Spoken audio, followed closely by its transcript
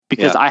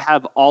because I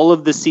have all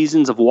of the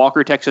seasons of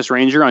Walker Texas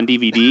Ranger on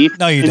DVD.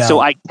 No, you don't. So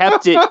I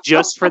kept it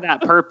just for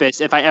that purpose.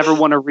 If I ever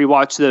want to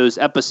rewatch those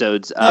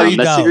episodes, No, you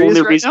that's don't. the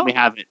only Right reason now? we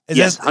have it. Is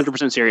Yes, this-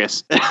 100%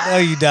 serious. No,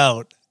 you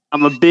don't.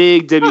 I'm a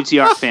big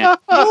WTR fan.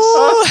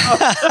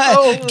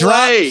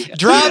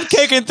 Drop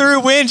kicking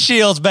through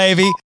windshields,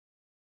 baby.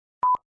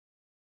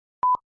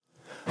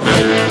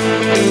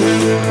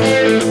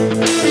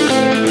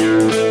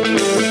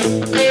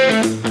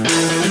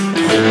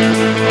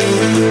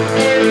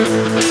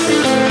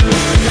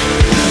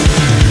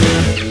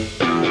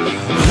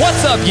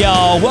 What's up,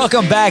 y'all?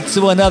 Welcome back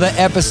to another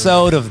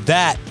episode of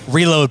That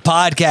Reload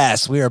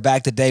Podcast. We are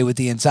back today with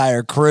the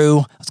entire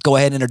crew. Let's go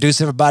ahead and introduce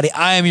everybody.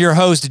 I am your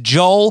host,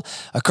 Joel.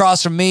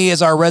 Across from me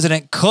is our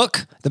resident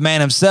cook, the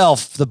man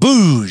himself, the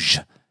Bouge,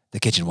 the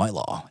kitchen white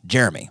law,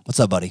 Jeremy. What's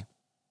up, buddy?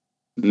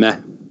 Meh.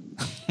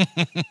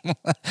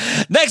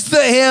 Next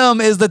to him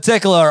is the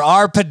tickler,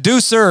 our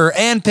producer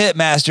and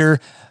pitmaster,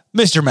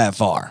 Mr. Matt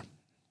Farr.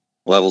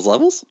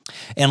 Levels.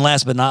 And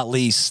last but not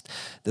least,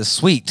 the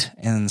sweet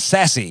and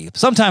sassy,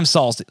 sometimes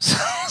salty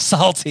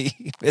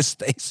Miss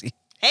Stacy.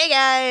 Hey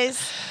guys.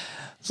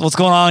 So what's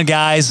going on,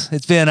 guys?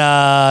 It's been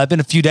a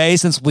few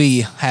days since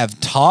we have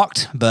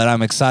talked, but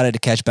I'm excited to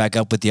catch back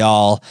up with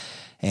y'all.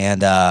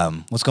 And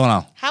what's going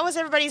on? How was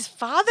everybody's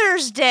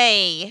Father's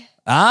Day?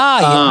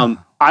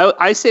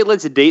 I say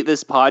let's date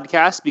this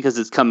podcast because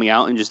it's coming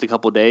out in just a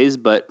couple days.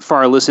 But for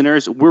our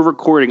listeners, we're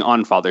recording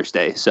on Father's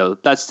Day, so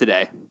that's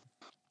today.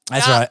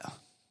 That's Yeah. right.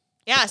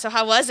 Yeah, so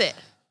how was it?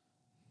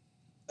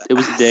 It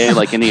was a day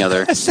like any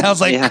other. It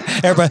sounds like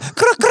everybody.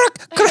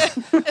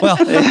 Well,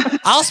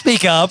 I'll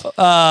speak up.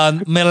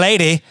 My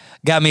lady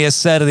got me a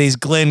set of these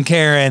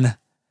Glencairn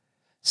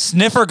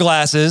sniffer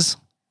glasses.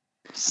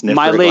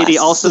 My lady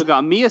also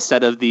got me a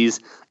set of these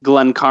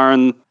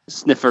Glencairn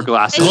sniffer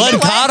glasses. And you know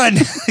what? Glencairn.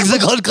 It's a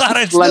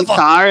Glencairn sniffer.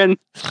 Glencairn.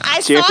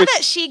 I saw that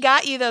she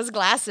got you those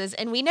glasses,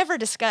 and we never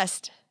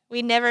discussed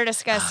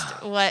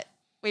what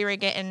we were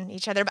getting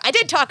each other. But I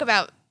did talk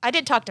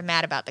to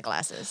Matt about the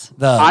glasses.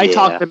 I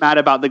talked to Matt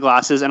about the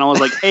glasses, and I was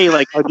like, "Hey,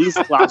 like, are these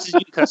glasses?"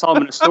 Because I saw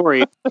them in a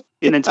story,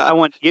 and then I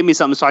wanted to get me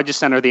something, so I just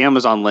sent her the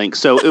Amazon link.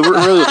 So it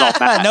really was all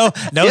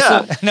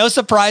Matt. No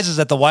surprises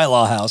at the White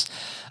Law house.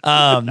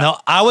 No,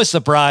 I was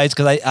surprised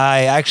because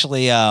I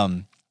actually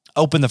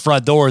opened the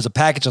front door as a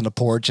package on the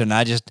porch, and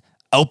I just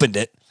opened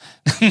it,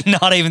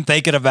 not even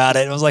thinking about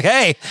it. I was like,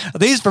 "Hey, are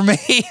these for me?"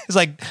 It's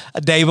like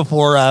a day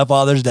before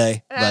Father's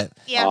Day, but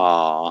Yeah.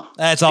 Aww.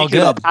 that's all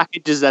Speaking good. of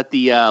packages at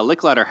the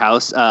Lickletter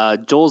house,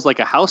 Joel's like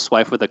a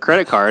housewife with a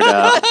credit card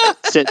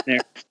sitting there.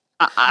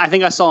 I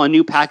think I saw a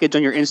new package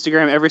on your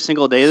Instagram every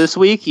single day this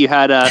week. You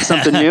had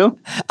something new.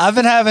 I've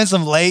been having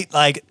some late,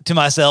 like, to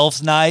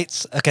myself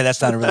nights. Okay, that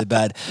sounded really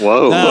bad.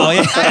 Whoa. No,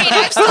 yeah. I mean,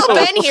 I've still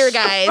been here,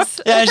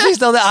 guys. Yeah, she's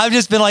still there. I've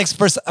just been like,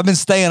 I've been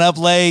staying up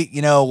late,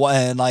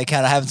 and like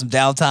kind of having some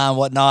downtime, and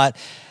whatnot,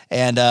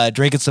 and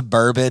drinking some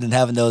bourbon and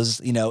having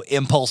those,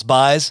 impulse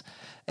buys,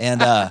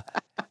 and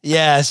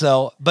yeah.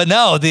 So, but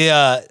no,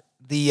 I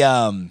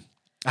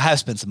have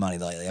spent some money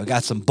lately. I've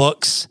got some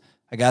books.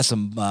 I got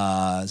some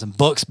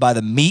books by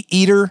the Meat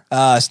Eater,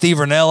 Steve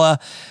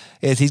Ranella.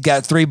 He's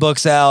got 3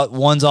 books out.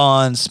 One's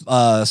on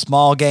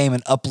small game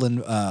and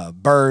upland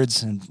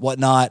birds and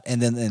whatnot,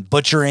 and then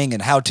butchering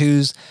and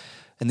how-tos.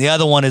 And the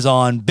other one is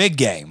on big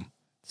game.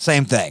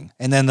 Same thing.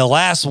 And then the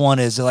last one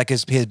is like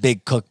his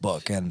big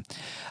cookbook. And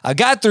I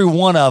got through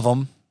one of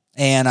them.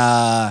 And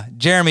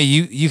Jeremy,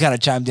 you kind of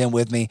chimed in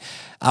with me.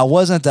 I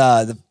wasn't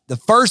the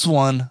first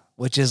one,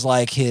 which is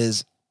like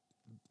his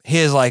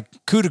like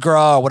coup de grace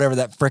or whatever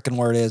that frickin'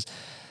 word is.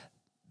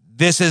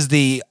 This is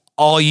the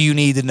all you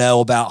need to know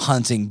about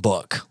hunting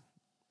book.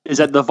 Is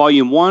that the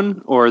volume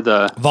 1 or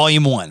the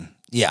Volume 1?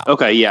 Yeah.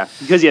 Okay, yeah,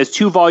 because he has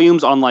 2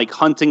 volumes on like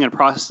hunting and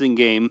processing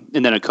game,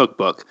 and then a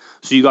cookbook.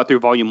 So you got through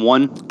volume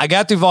 1. I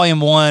got through volume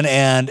 1,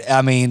 and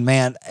I mean,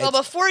 man. Well,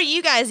 before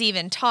you guys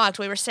even talked,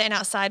 we were sitting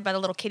outside by the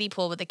little kiddie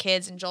pool with the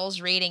kids, and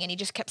Joel's reading, and he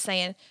just kept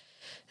saying,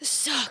 "This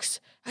sucks.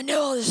 I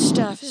know all this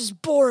stuff. This is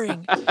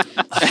boring. This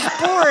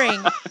is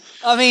boring.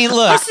 I mean,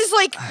 look.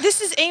 This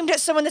is aimed at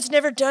someone that's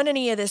never done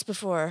any of this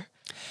before."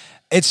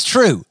 It's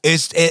true.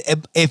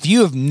 If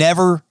you have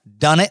never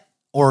done it,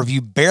 or if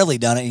you barely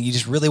done it and you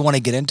just really want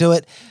to get into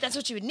it, That's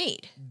what you would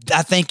need.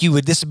 I think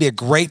this would be a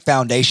great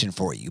foundation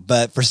for you.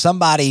 But for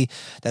somebody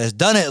that has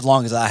done it as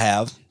long as I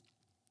have,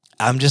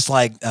 I'm just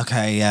like,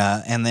 okay,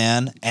 yeah, and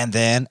then. And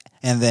then.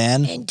 No, and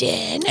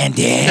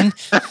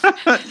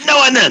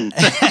then.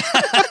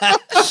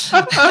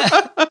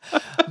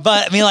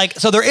 But I mean, like,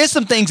 so there is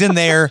some things in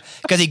there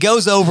because he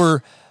goes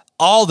over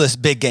all this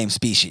big game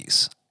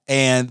species,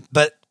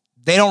 but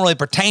they don't really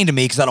pertain to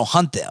me because I don't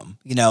hunt them.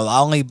 I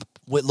only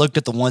looked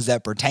at the ones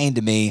that pertain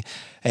to me,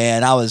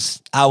 and I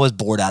was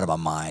bored out of my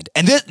mind.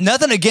 And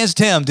nothing against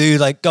him, dude.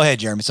 Like, go ahead,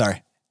 Jeremy.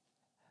 Sorry.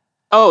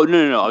 Oh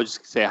no! I was just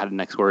gonna say I had a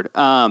next word.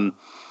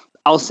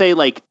 I'll say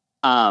like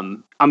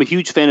I'm a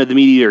huge fan of the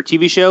Meat Eater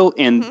TV show,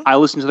 and I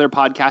listen to their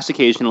podcast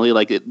occasionally,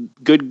 like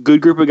good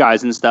group of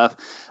guys and stuff.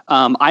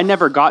 I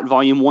never got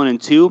volume 1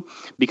 and 2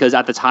 because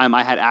at the time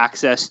I had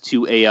access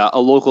to a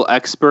local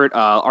expert,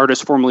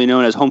 artist formerly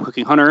known as Home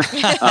Cooking Hunter,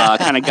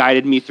 kind of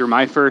guided me through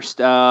my first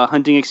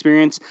hunting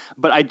experience.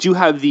 But I do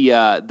have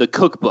the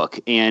cookbook,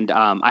 and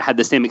I had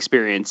the same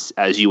experience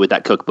as you with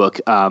that cookbook.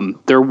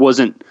 There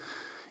wasn't.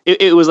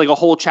 It was like a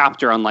whole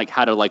chapter on like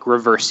how to like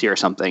reverse sear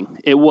something.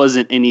 It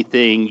wasn't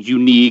anything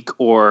unique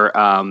or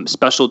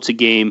special to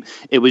game.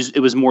 It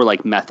was more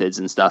like methods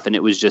and stuff, and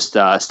it was just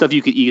stuff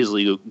you could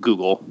easily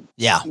Google.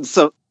 Yeah.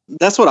 So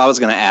that's what I was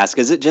going to ask.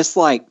 Is it just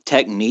like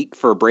technique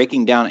for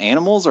breaking down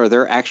animals, or are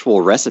there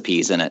actual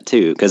recipes in it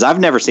too? Because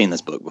I've never seen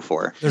this book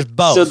before. There's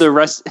both. So the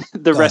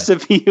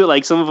recipe,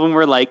 like some of them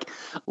were like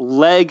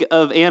leg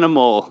of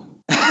animal.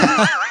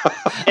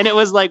 And it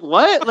was like,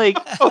 what?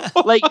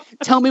 Like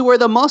tell me where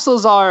the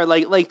muscles are.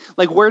 Like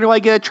where do I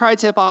get a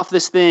tri-tip off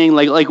this thing?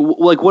 Like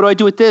what do I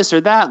do with this or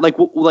that? Like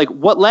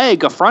what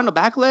leg? A front, a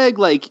back leg?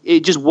 Like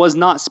it just was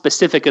not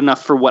specific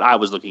enough for what I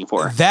was looking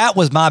for. That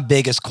was my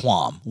biggest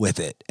qualm with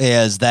it,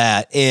 is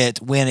that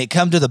when it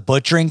come to the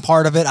butchering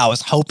part of it, I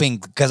was hoping,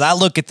 because I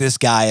look at this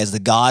guy as the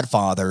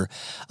godfather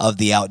of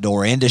the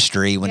outdoor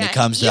industry when it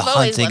comes to you've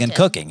always hunting and loved him.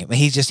 cooking. I mean,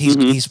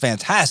 he's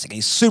fantastic.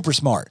 He's super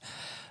smart.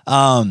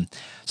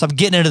 So I'm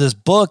getting into this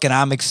book, and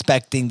I'm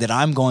expecting that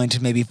I'm going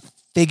to maybe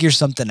figure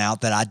something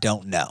out that I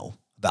don't know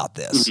about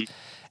this.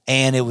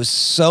 And it was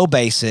so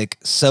basic,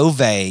 so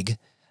vague.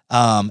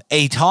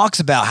 He talks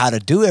about how to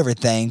do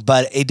everything,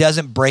 but it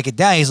doesn't break it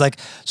down. He's like,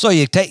 so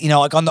you take,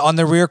 like on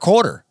the rear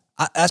quarter.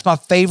 That's my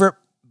favorite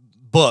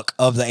book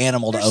of the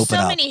animal There's to open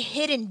so up. many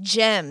hidden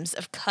gems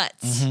of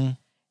cuts.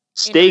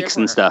 Steaks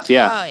and stuff,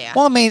 yeah. Oh, yeah.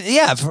 Well, I mean,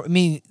 yeah.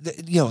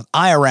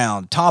 Eye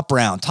round, top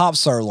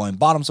sirloin,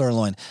 bottom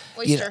sirloin,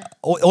 Oyster.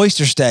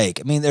 Oyster steak.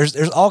 I mean, there's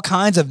all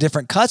kinds of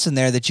different cuts in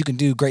there that you can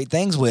do great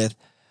things with.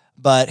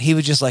 But he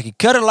was just like, you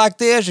cut it like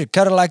this, you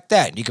cut it like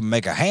that. And you can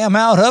make a ham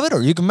out of it,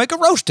 or you can make a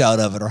roast out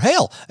of it, or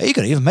hell, you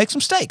could even make some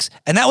steaks.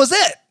 And that was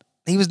it.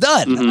 He was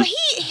done. Well,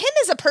 him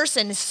as a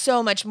person is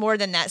so much more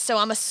than that. So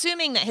I'm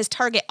assuming that his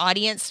target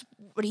audience,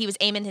 what he was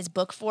aiming his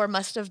book for,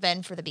 must have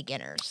been for the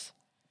beginners.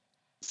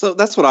 So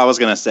that's what I was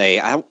going to say.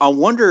 I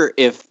wonder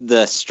if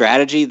the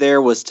strategy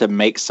there was to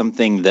make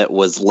something that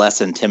was less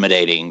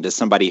intimidating to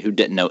somebody who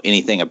didn't know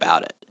anything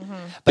about it.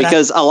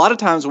 Because a lot of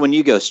times when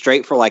you go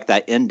straight for like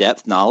that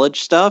in-depth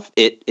knowledge stuff,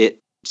 it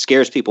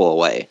scares people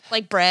away.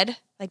 Like bread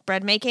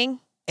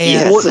making.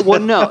 And Well,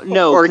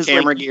 no, Or 'cause,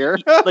 camera like, gear.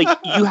 Like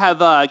you have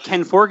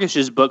Ken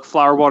Forgish's book,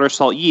 Flour, Water,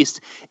 Salt, Yeast.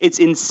 It's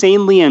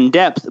insanely in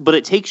depth, but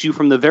it takes you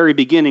from the very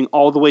beginning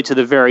all the way to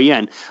the very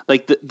end.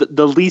 Like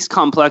the least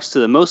complex to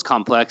the most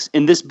complex.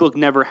 And this book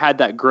never had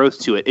that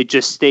growth to it. It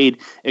just stayed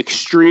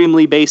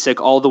extremely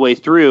basic all the way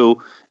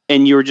through.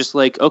 And you were just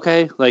like,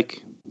 okay,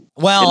 like.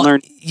 Well,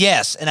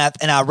 yes, and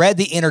I read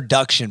the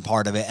introduction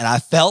part of it, and I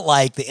felt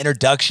like the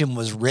introduction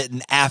was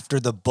written after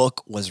the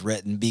book was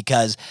written,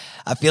 because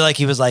I feel like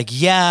he was like,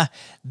 yeah,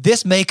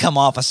 this may come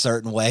off a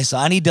certain way, so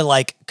I need to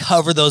like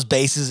cover those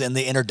bases in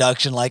the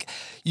introduction. Like,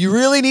 you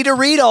really need to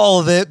read all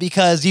of it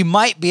because you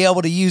might be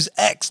able to use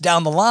X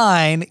down the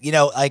line.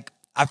 Like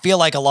I feel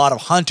like a lot of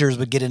hunters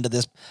would get into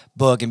this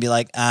book and be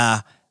like,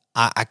 I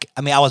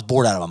was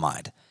bored out of my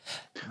mind.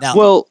 Now,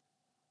 Well,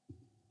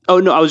 oh,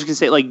 no, I was just going to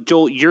say, like,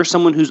 Joel, you're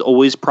someone who's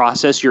always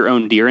processed your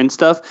own deer and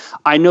stuff.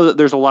 I know that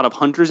there's a lot of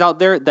hunters out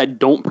there that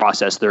don't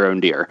process their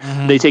own deer.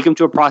 They take them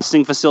to a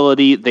processing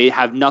facility. They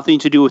have nothing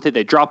to do with it.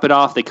 They drop it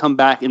off. They come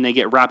back and they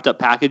get wrapped up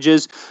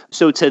packages.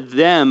 So to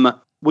them,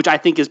 which I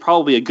think is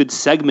probably a good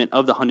segment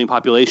of the hunting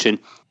population,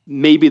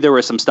 maybe there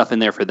was some stuff in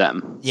there for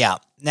them. yeah.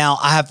 Now,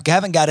 I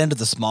haven't got into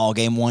the small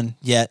game one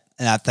yet,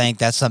 and I think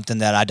that's something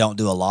that I don't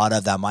do a lot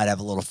of that I might have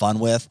a little fun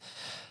with.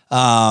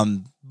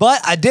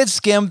 But I did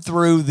skim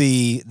through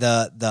the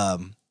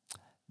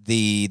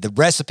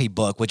recipe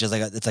book, which is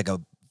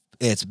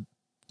it's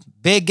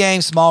big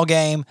game, small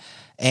game,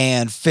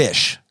 and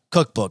fish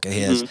cookbook of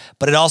his.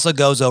 But it also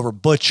goes over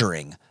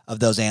butchering of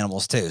those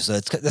animals too. So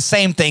it's the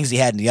same things he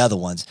had in the other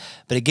ones,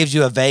 but it gives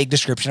you a vague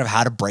description of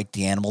how to break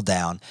the animal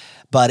down.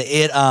 But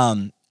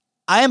I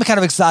am kind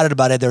of excited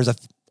about it. There's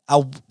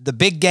the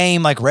big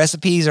game like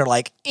recipes are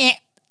like,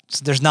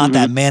 So there's not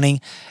that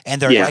many,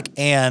 and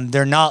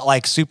they're not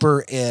like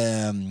super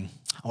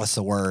what's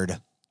the word,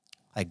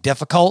 like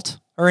difficult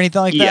or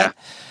anything like that.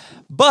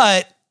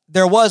 But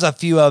there was a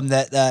few of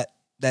them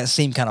that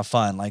seemed kind of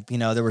fun. Like,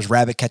 there was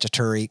rabbit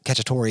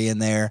cacciatore in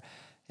there,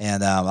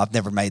 and I've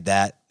never made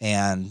that.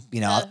 And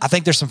I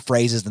think there's some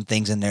phrases and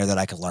things in there that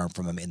I could learn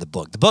from him in the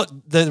book.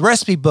 The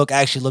recipe book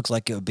actually looks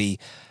like it would be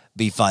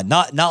fun.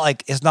 Not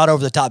like it's not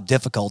over the top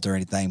difficult or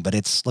anything, but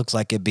it looks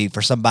like it'd be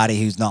for somebody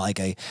who's not like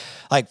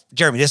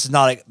Jeremy. This is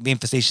not like being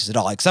facetious at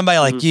all. Like somebody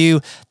like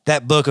you,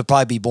 that book would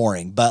probably be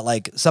boring. But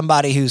like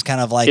somebody who's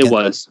kind of like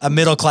a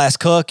middle class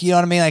cook, you know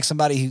what I mean? Like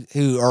somebody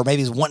who or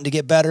maybe is wanting to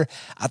get better.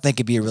 I think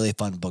it'd be a really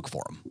fun book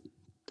for them.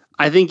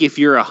 I think if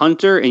you're a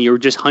hunter and you're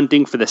just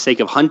hunting for the sake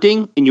of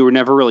hunting and you were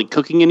never really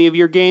cooking any of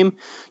your game,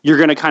 you're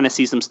going to kind of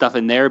see some stuff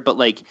in there. But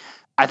like,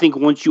 I think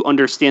once you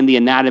understand the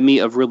anatomy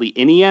of really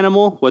any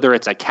animal, whether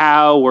it's a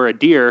cow or a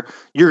deer,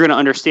 you're going to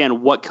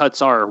understand what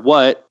cuts are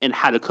what and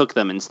how to cook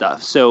them and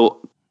stuff. So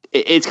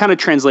it's kind of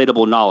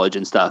translatable knowledge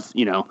and stuff,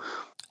 you know.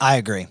 I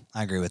agree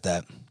with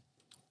that.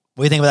 What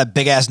do you think about that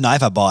big ass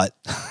knife I bought?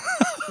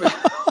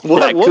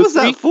 What was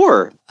that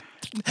for?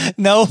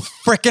 No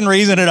freaking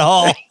reason at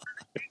all.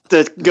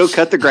 To go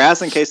cut the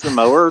grass in case the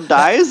mower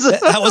dies?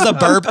 That was a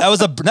burp.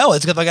 No,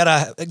 it's because I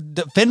got to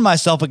defend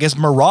myself against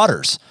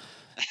marauders.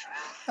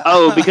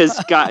 Oh, because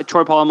got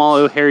Troy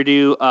Polamalu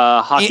hairdo,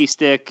 hockey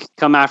stick,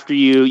 come after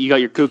you. You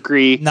got your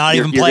kukri. Not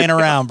even playing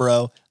around,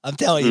 bro. I'm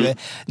telling you.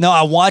 No,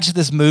 I watched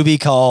this movie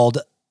called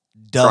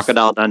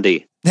Crocodile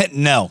Dundee.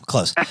 No,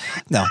 close.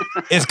 No,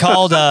 it's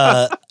called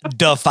Da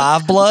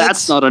Five Bloods.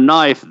 That's not a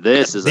knife.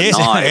 This is a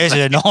knife. This is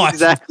a knife.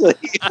 Exactly.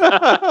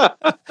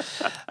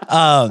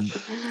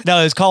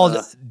 No, it's called.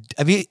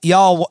 Have you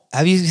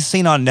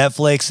seen on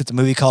Netflix? It's a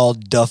movie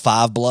called Da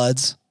Five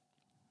Bloods.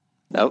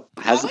 Nope.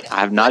 I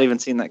have not even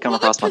seen that come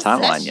across my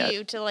timeline yet.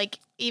 You to like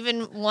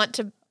even want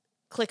to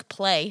click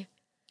play?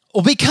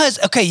 Well, because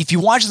if you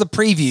watch the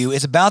preview,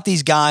 it's about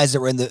these guys that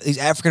were these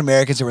African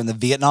Americans that were in the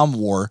Vietnam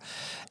War,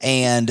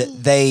 and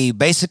they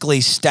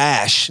basically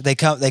they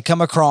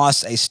come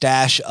across a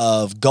stash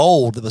of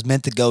gold that was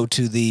meant to go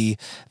to the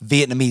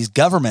Vietnamese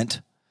government,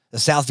 the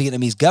South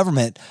Vietnamese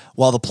government.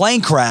 While the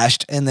plane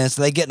crashed, and then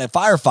so they get in a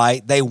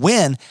firefight, they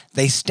win,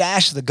 they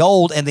stash the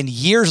gold, and then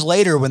years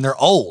later, when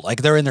they're old,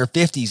 like they're in their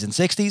 50s and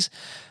 60s,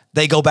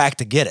 they go back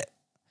to get it.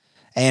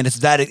 And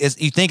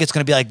you think it's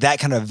going to be like that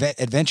kind of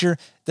adventure.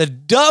 The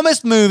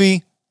dumbest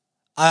movie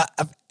I've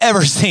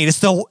ever seen. It's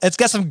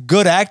got some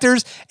good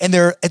actors, and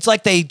it's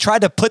like they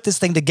tried to put this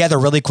thing together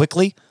really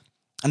quickly,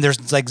 and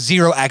there's like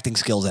zero acting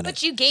skills in it.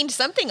 But you gained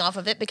something off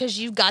of it because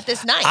you got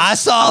this knife. I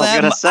saw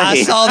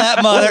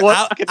that mother.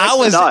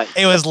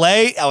 It was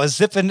late. I was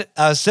sipping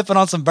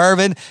on some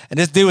bourbon, and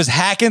this dude was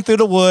hacking through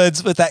the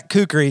woods with that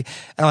kukri,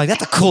 and I'm like,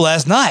 that's a cool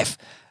ass knife.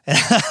 And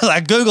I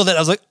Googled it. I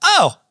was like,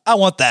 oh, I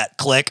want that.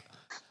 Click.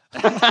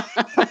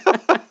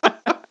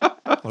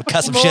 We'll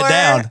cut some shit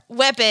down.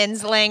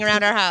 Weapons laying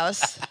around our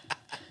house.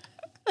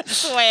 I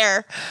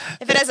swear.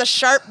 If it has a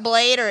sharp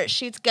blade or it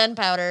shoots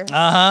gunpowder.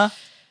 All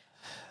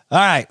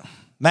right,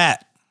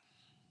 Matt.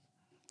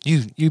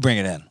 You bring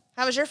it in.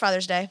 How was your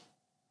Father's Day?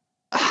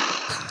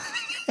 I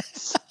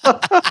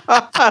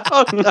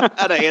don't know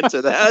how to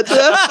answer that.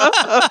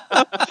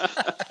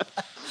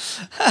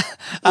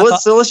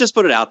 So let's just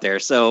put it out there.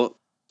 So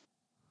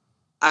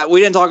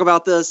we didn't talk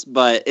about this,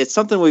 but it's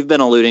something we've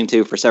been alluding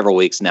to for several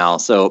weeks now.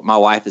 So my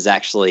wife is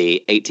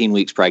actually 18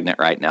 weeks pregnant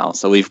right now.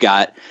 So we've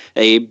got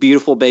a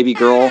beautiful baby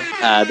girl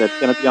that's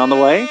going to be on the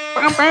way.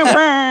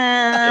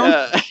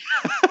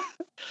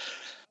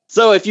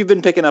 So if you've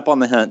been picking up on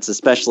the hints,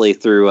 especially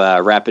through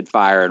Rapid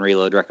Fire and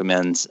Reload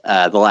Recommends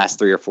the last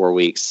 3 or 4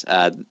 weeks,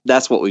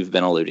 that's what we've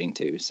been alluding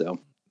to. So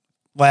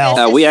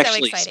we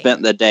actually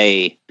spent the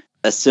day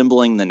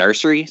assembling the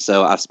nursery.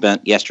 So I've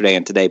spent yesterday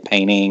and today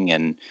painting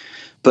and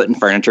putting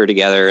furniture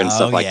together and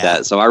stuff like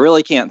that. So I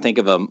really can't think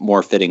of a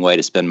more fitting way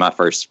to spend my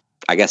first,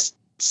 I guess,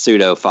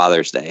 pseudo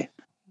Father's Day.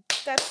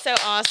 That's so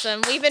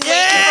awesome. We've been waiting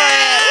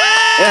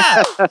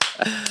for it.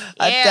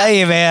 I tell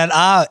you, man.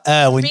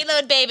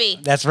 Reload, baby.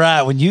 That's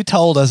right. When you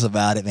told us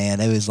about it, man,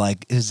 it was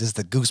just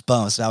the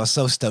goosebumps. I was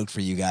so stoked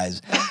for you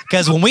guys.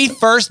 Because when we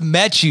first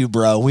met you,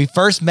 bro, at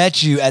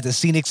the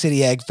Scenic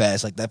City Egg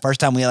Fest, like the first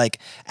time we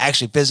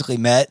actually physically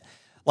met,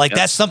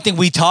 that's something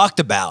we talked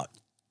about.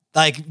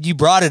 Like, you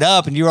brought it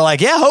up and you were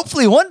like, yeah,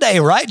 hopefully one day,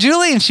 right,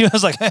 Julie? And she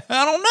was like, I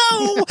don't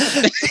know.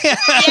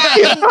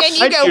 and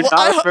you go,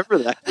 I remember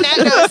that. Matt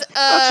goes,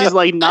 she's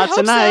like, not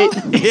tonight.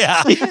 So.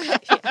 Yeah.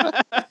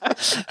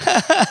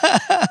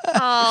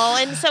 Oh,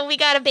 and so we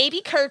got a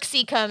baby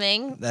Kirksey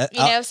coming.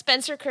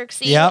 Spencer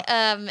Kirksey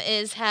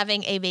is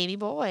having a baby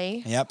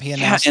boy. Yep, he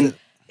announced it.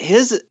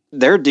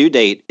 Their due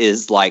date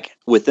is like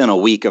within a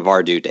week of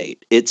our due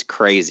date. It's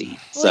crazy.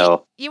 Well,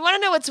 so you want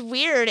to know what's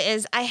weird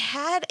is I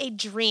had a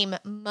dream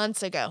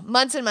months and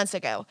months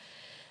ago.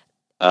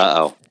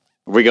 Are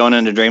we going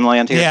into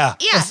dreamland here? Yeah.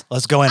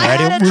 Let's go in. I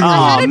Ready? had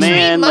a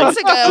dream months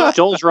ago.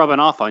 Joel's rubbing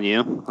off on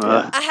you.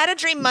 I had a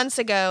dream months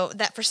ago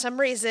that for some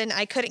reason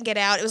I couldn't get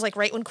out. It was like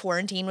right when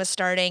quarantine was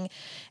starting.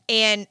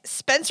 And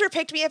Spencer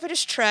picked me up in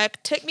his truck,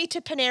 took me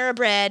to Panera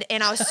Bread,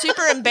 and I was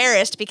super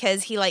embarrassed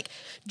because he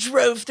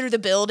drove through the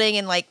building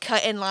and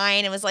cut in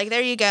line and was like,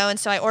 there you go. And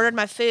so I ordered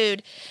my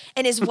food,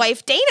 and his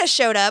wife Dana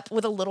showed up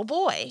with a little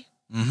boy.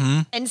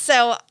 Mm-hmm. And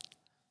so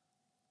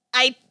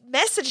I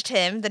messaged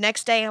him the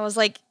next day and I was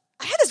like,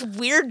 I had this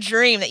weird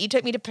dream that you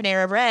took me to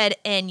Panera Bread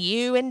and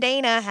you and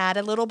Dana had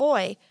a little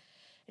boy.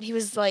 And he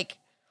was like,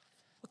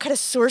 what kind of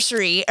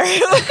sorcery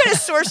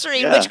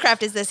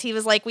witchcraft is this? He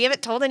was like, we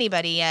haven't told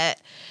anybody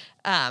yet.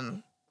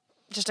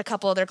 Just a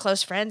couple of their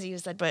close friends. He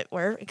said, but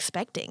we're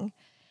expecting.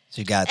 So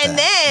you got and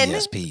then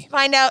ESP.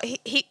 Find out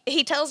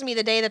he tells me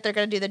the day that they're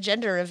going to do the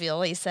gender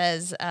reveal. He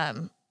says,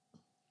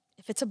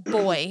 if it's a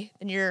boy,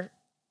 then you're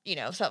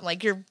something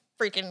like you're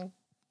freaking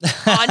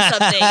on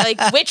something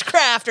like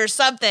witchcraft or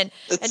something.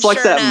 It's and like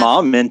sure that enough,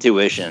 mom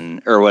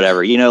intuition or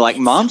whatever.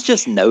 Moms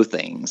just know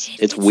things.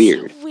 It's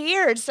weird. So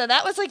weird. So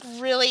that was like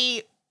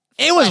really.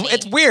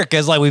 It's weird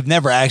because we've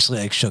never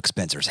actually shook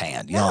Spencer's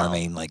hand. You know what I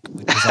mean?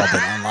 It's all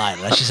been online.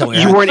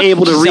 You weren't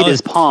able to read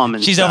his palm.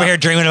 And she's stuff. over here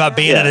dreaming about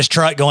being in his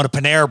truck going to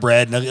Panera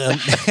Bread. And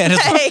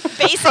hey,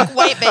 basic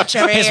white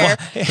bitch over here.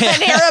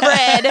 Panera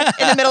Bread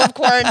in the middle of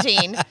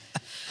quarantine.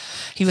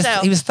 He was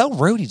so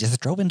rude. He just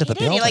drove into the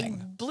building. He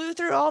blew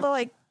through all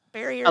the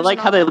barriers. I like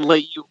how they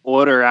let you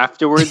order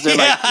afterwards. They're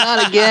like,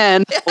 not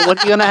again. Well, what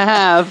are you gonna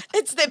have?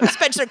 It's the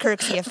Spencer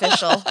Kirksey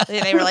official.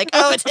 They were like,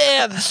 oh, it's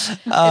him. It's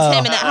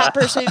him in that Hot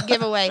Pursuit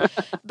giveaway.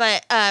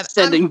 But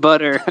sending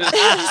butter,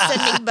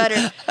 sending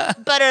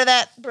butter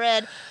that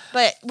bread.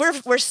 But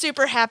we're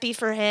super happy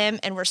for him,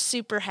 and we're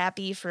super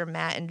happy for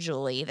Matt and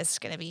Julie. This is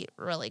gonna be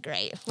really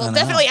great. We'll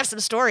definitely have some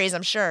stories,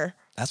 I'm sure.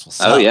 That's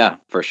what's up. Oh yeah,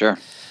 for sure.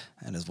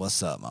 That is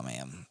what's up, my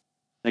man.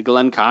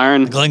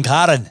 Glencairn.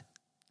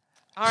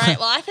 All right.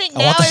 Well, I think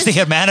I want to see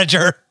a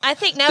manager. I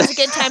think now's a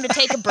good time to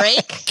take a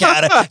break.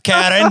 Karen.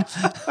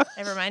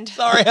 Never mind.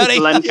 Sorry, honey.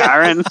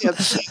 Glencairn.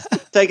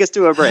 Take us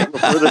to a break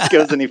before this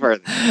goes any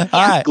further.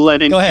 All right.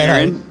 Glenn and Go ahead,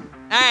 Karen.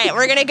 All right,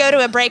 we're going to go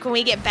to a break. When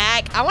we get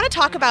back, I want to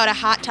talk about a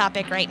hot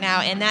topic right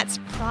now, and that's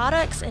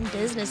products and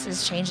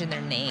businesses changing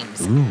their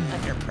names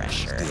under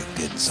pressure.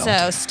 Good.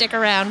 So stick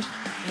around.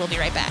 We'll be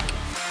right back.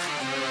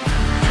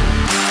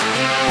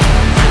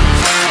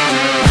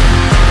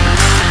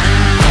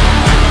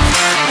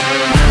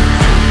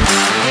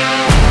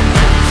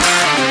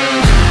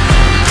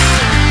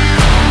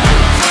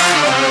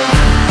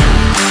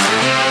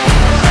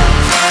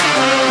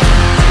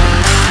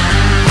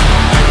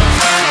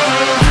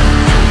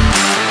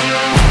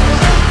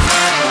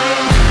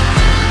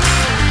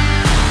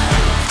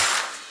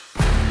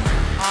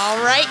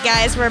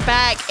 Guys, we're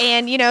back.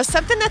 And,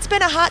 something that's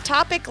been a hot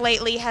topic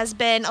lately has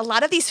been a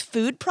lot of these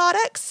food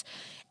products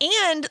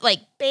and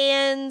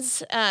bands,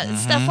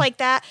 stuff like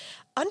that.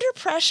 Under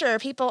pressure,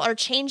 people are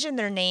changing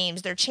their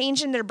names. They're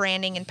changing their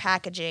branding and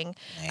packaging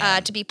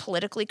to be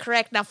politically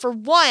correct. Now, for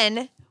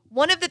one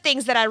of the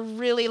things that I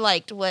really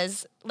liked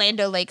was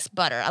Land O'Lakes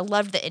butter. I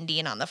loved the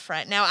Indian on the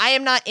front. Now, I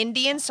am not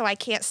Indian, so I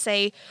can't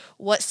say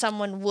what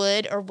someone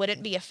would or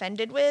wouldn't be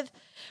offended with.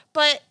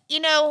 But,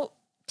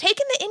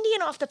 taking the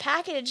Indian off the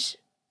package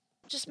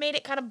just made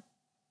it kind of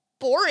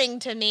boring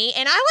to me,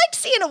 and I liked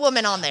seeing a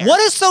woman on there.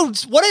 What is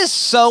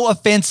so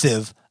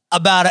offensive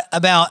about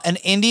an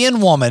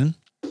Indian woman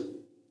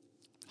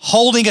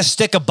holding a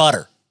stick of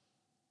butter?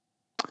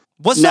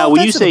 What's now, so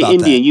when you say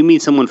Indian, you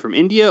mean someone from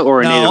India or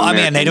a Native American? I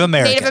mean a Native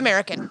American. Native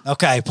American.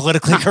 Okay,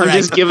 politically correct. I'm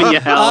just giving you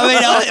hell.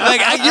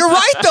 You're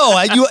right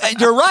though.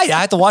 You're right.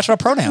 I have to watch my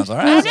pronouns. All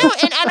right. I know,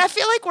 and I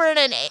feel like we're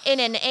in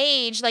an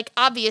age,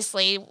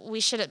 obviously we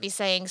shouldn't be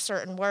saying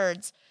certain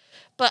words,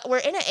 but we're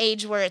in an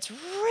age where it's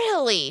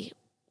really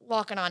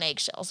walking on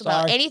eggshells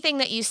about anything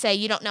that you say.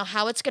 You don't know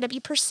how it's going to be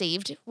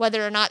perceived,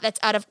 whether or not that's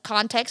out of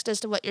context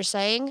as to what you're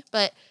saying.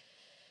 But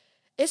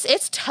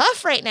it's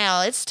tough right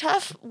now. It's a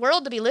tough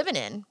world to be living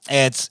in.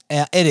 It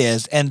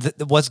is. And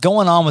what's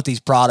going on with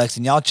these products,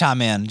 and y'all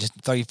chime in, just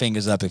throw your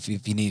fingers up if you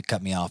need to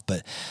cut me off.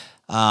 But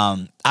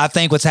I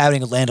think what's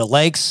happening at Land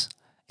O'Lakes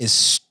is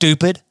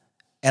stupid.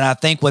 And I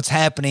think what's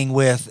happening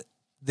with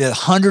the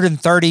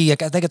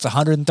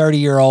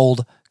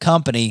 130-year-old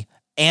company,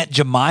 Aunt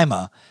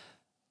Jemima,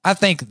 I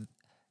think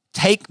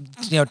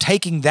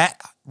taking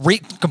that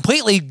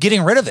completely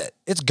getting rid of it.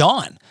 It's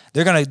gone.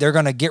 They're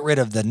gonna get rid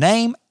of the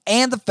name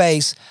and the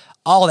face,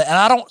 all of that. And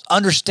I don't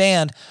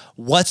understand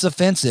what's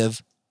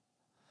offensive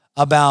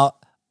about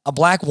a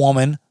black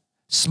woman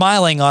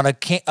smiling on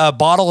a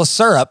bottle of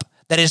syrup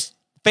that is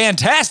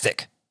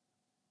fantastic.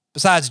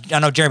 Besides, I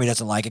know Jeremy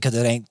doesn't like it because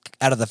it ain't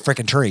out of the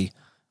freaking tree.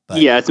 But.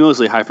 Yeah, it's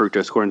mostly high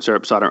fructose corn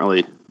syrup, so I don't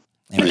really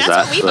use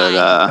that.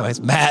 But anyways,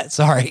 Matt,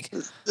 sorry.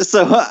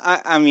 So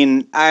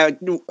I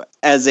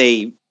as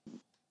a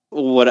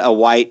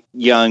white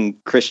young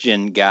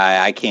Christian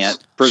guy, I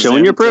can't presume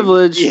showing your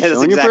privilege.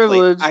 Showing your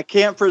privilege. I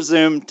can't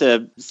presume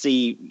to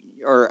see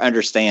or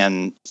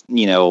understand,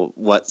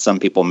 what some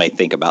people may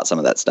think about some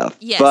of that stuff.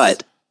 Yes.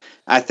 But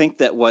I think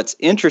that what's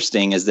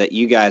interesting is that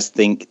you guys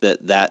think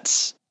that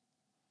that's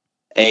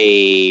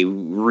a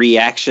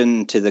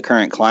reaction to the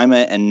current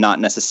climate and not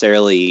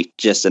necessarily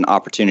just an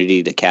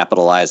opportunity to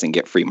capitalize and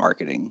get free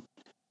marketing.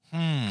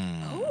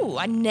 Oh,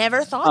 I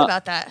never thought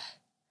about that.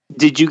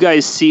 Did you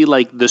guys see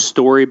the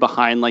story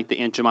behind the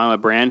Aunt Jemima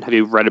brand? Have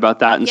you read about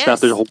that and stuff?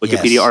 There's a whole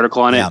Wikipedia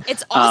article on it.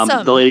 It's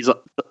awesome.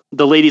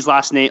 The lady's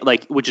last name,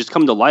 which has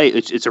come to light.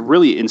 It's a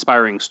really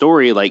inspiring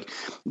story.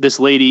 This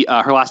lady,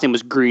 her last name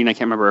was Green. I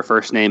can't remember her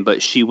first name,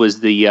 but she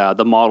was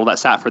the model that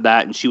sat for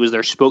that, and she was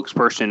their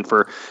spokesperson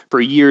for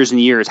years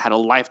and years. Had a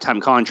lifetime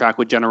contract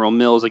with General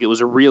Mills. It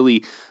was a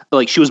really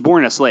she was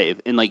born a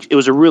slave, and it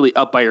was a really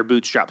up by her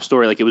bootstrap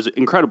story. It was an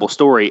incredible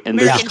story, and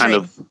they're just kind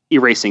of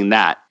erasing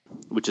that.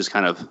 Which is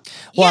kind of and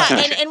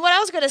what I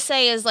was gonna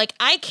say is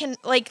I can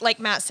like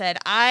Matt said,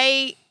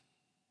 I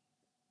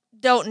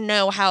don't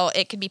know how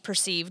it could be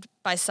perceived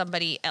by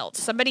somebody else.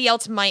 Somebody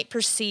else might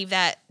perceive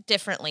that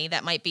differently.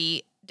 That might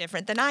be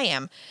different than I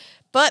am.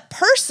 But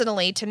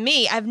personally, to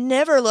me, I've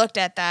never looked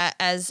at that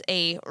as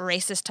a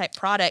racist type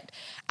product.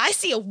 I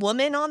see a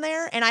woman on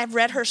there, and I've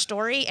read her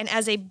story, and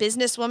as a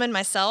businesswoman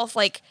myself,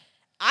 like,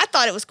 I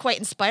thought it was quite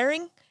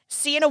inspiring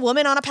seeing a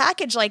woman on a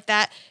package like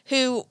that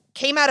who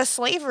came out of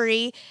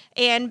slavery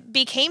and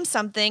became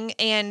something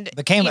and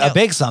became a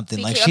big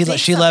something. Like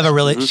she led a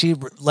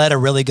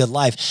really good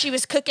life. She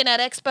was cooking at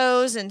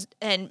expos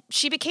and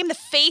she became the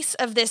face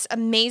of this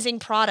amazing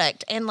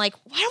product. And like,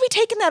 why are we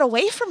taking that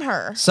away from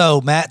her?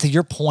 So Matt, to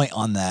your point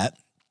on that,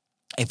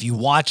 if you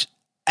watch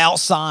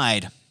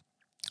outside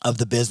of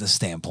the business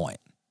standpoint,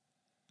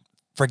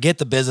 forget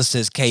the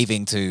businesses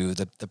caving to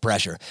the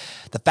pressure.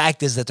 The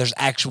fact is that there's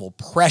actual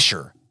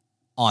pressure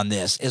on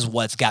this is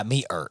what's got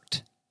me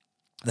irked.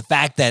 The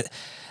fact that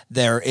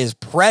there is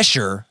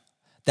pressure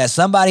that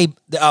somebody,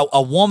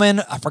 a woman,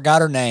 I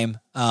forgot her name,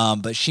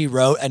 but she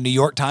wrote a New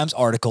York Times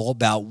article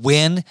about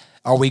when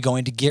are we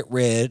going to get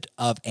rid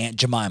of Aunt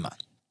Jemima.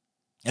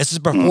 This is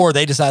before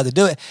they decided to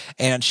do it.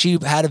 And she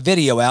had a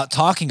video out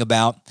talking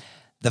about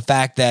the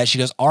fact that she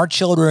goes, our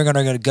children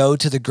are going to go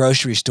to the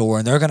grocery store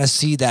and they're going to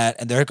see that,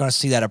 and they're going to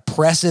see that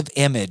oppressive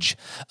image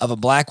of a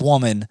black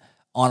woman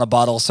on a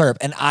bottle of syrup.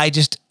 And I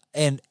just,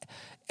 and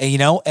you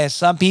know, as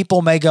some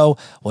people may go,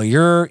 well,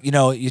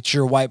 it's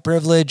your white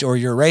privilege or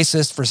you're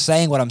racist for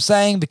saying what I'm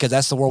saying because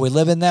that's the world we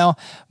live in now.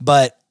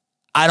 But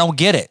I don't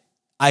get it.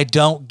 I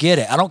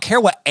don't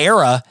care what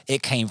era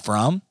it came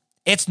from.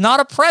 It's not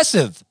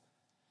oppressive.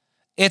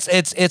 It's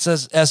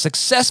a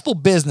successful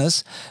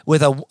business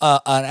with an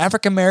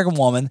African-American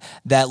woman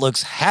that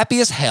looks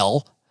happy as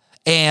hell.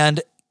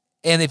 And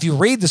if you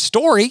read the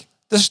story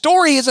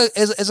is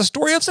a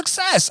story of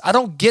success. I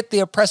don't get the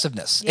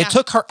oppressiveness. Yeah. It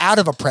took her out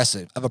of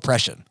oppression.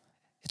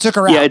 It took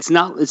her out. Yeah, it's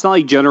not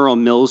like General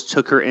Mills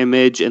took her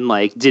image and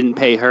like didn't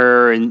pay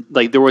her, and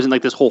like there wasn't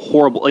like this whole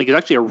horrible. Like it's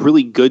actually a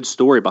really good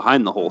story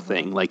behind the whole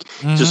thing. Like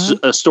just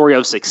a story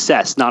of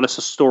success, not a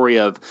story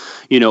of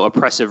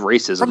oppressive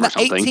racism from the or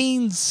something.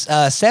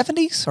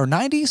 1870s or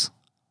 90s,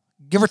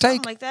 give or take.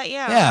 Something like that.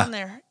 Yeah. Around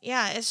there.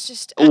 Yeah, it's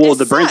just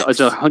the brand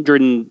is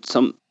 100 and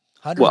some.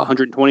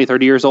 120,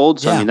 30 years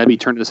old. So yeah. I mean, that'd be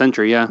turn of the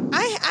century. Yeah.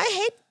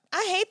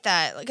 I hate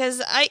that because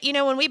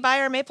when we buy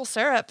our maple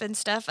syrup and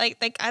stuff, I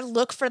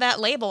look for that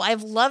label.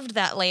 I've loved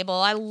that label.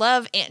 I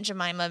love Aunt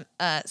Jemima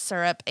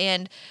syrup,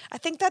 and I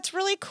think that's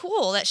really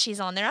cool that she's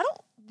on there. I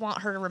don't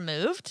want her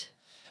removed.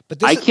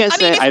 But I can't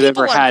say I've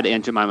ever had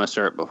Aunt Jemima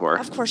syrup before.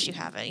 Of course you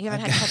haven't. You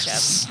haven't had ketchup.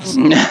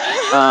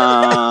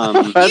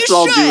 That's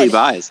all Julie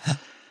buys.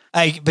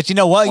 Hey, but you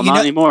know what? Well, not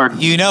anymore.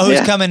 You know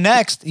who's coming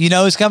next?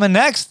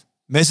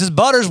 Mrs.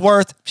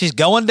 Buttersworth, she's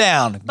going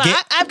down. But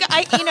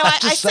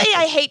I say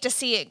I hate to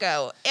see it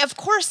go. Of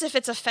course, if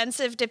it's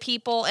offensive to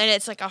people and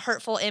it's like a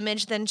hurtful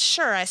image, then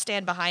sure, I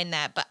stand behind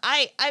that. But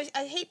I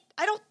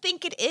don't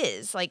think it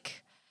is.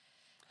 Like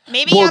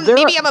maybe I'm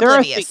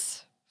oblivious.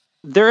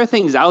 There are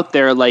things out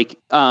there like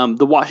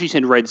the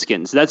Washington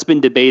Redskins. That's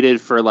been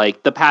debated for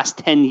like the past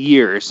 10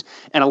 years.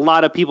 And a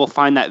lot of people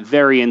find that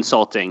very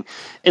insulting.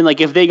 And like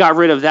if they got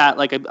rid of that,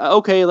 like,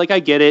 okay, like I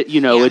get it.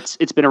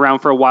 It's been around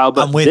for a while.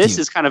 But this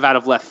is kind of out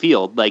of left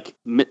field. Like,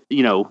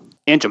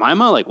 Aunt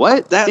Jemima, like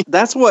what?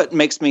 That's what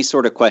makes me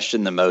sort of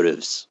question the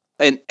motives.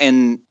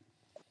 And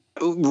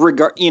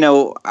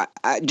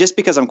just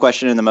because I'm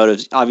questioning the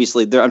motives,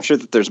 obviously I'm sure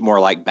that there's more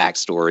like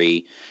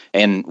backstory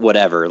and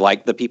whatever,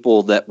 like the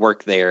people that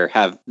work there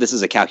this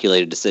is a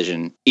calculated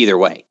decision either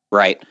way.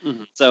 Right.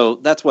 Mm-hmm. So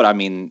that's what I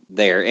mean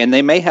there. And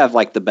they may have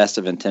like the best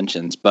of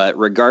intentions, but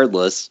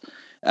regardless,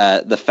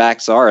 the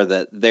facts are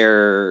that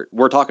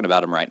we're talking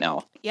about them right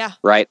now. Yeah.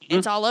 Right.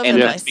 It's all over the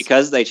place. It's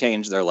because they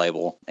changed their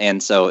label.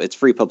 And so it's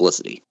free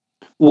publicity.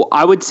 Well,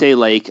 I would say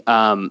like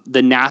the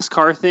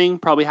NASCAR thing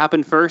probably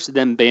happened first,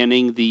 them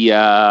banning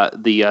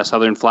the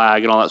Southern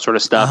flag and all that sort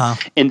of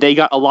stuff, and they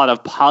got a lot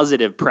of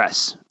positive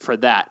press for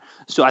that.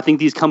 So I think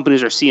these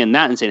companies are seeing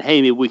that and saying,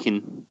 "Hey, maybe we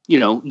can,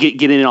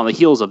 get in on the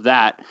heels of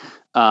that."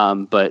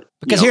 But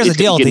because here's the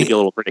deal, it's getting a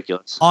little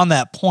ridiculous. On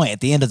that point, at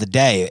the end of the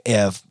day,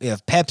 if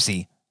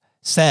Pepsi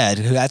said,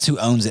 that's who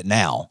owns it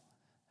now,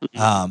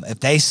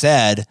 if they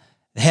said,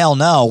 "Hell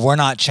no, we're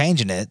not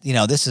changing it,"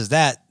 this is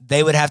that,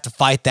 they would have to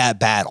fight that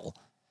battle.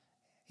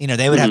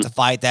 They would have to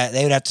fight that.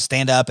 They would have to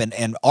stand up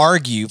and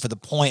argue for the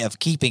point of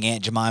keeping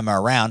Aunt Jemima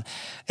around.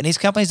 And these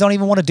companies don't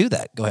even want to do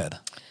that. Go ahead.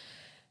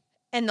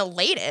 And the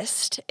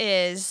latest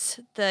is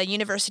the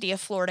University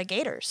of Florida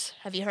Gators.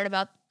 Have you heard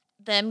about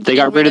them? They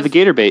got rid of the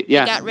gator bait.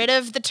 Yeah. They got rid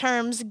of the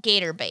terms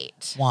gator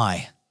bait.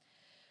 Why?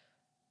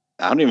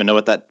 I don't even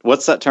know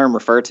what's that term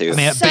refer to. I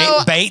mean,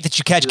 bait that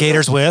you catch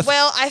gators with.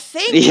 Well, I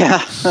think. Yeah.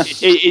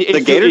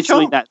 The gator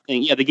chomp? That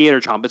thing. Yeah, the gator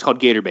chomp. It's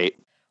called gator bait.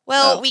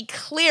 Well, we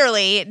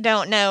clearly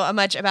don't know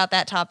much about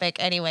that topic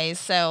anyways,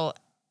 so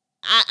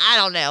I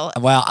don't know.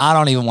 Well, I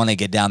don't even want to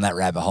get down that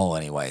rabbit hole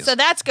anyways. So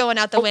that's going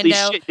out the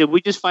window. Shit, did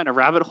we just find a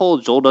rabbit hole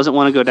Joel doesn't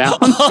want to go down?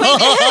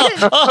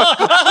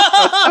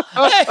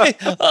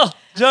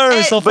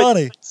 Jeremy's so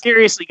funny.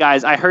 Seriously,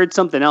 guys, I heard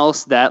something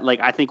else that like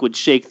I think would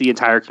shake the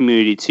entire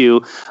community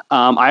too.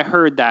 I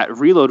heard that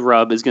Reload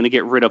Rub is going to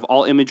get rid of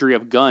all imagery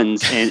of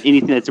guns and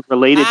anything that's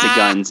related to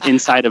guns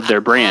inside of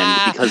their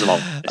brand because of all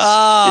this.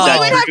 They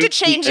would have to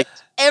change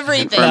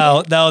everything.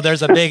 No,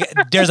 there's a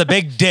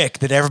big dick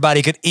that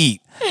everybody could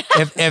eat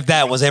if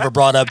that was ever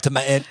brought up to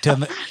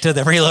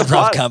the Reload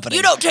Rub company.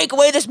 You don't take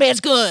away this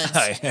man's guns.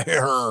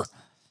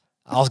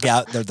 I'll get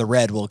out. The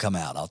red will come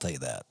out. I'll tell you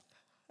that.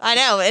 I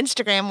know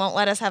Instagram won't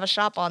let us have a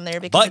shop on there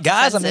because. But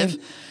guys,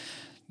 offensive.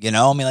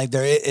 Like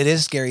it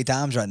is scary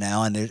times right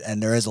now, and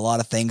there is a lot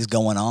of things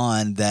going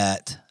on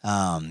that,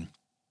 who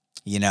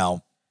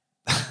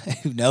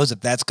knows if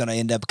that's going to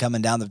end up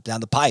coming down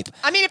the pipe.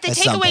 I mean, if they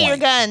take away your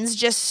guns,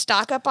 just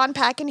stock up on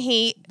Pack and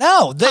Heat.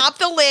 No, pop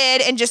the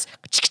lid and just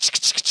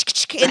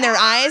in their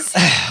eyes.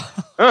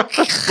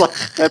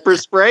 Pepper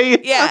spray.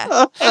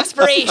 Yeah,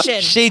 inspiration.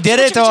 She did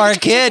it to our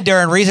kid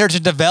during research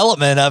and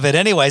development of it.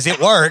 Anyways, it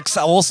works.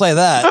 I will say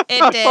that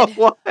it did.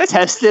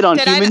 Tested on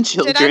human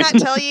children. Did I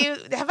not tell you?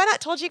 Have I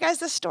not told you guys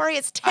this story?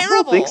 It's terrible.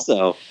 I don't think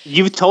so.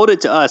 You've told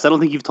it to us. I don't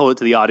think you've told it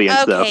to the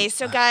audience. Okay,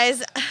 so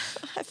guys,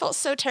 I felt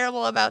so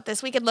terrible about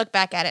this. We could look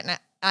back at it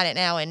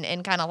now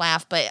and kind of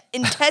laugh, but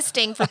in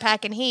testing for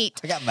Pack and Heat,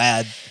 I got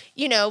mad.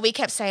 We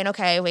kept saying,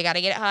 okay, we got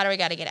to get it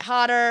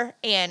hotter.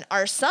 And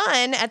our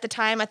son at the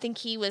time, I think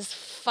he was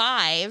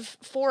 4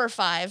 or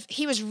 5.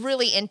 He was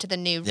really into the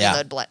new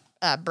Reload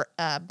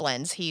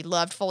blends. He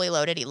loved Fully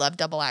Loaded. He loved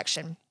Double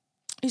Action.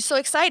 He was so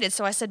excited.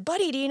 So I said,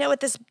 buddy, do you know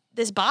what this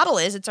bottle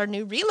is? It's our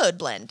new Reload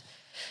blend.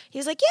 He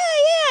was like,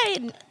 yeah.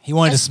 And he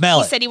wanted to smell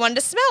it. He said he wanted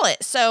to smell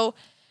it. So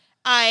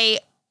I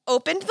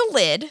opened the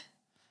lid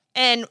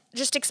and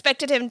just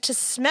expected him to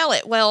smell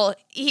it. Well,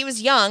 he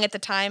was young at the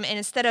time, and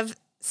instead of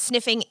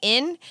sniffing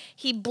in,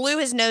 he blew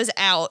his nose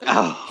out.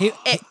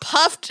 It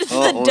puffed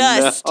the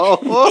dust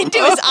into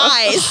his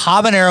eyes.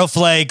 Habanero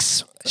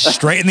flakes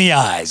straight in the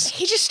eyes.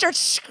 He just starts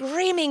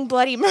screaming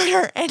bloody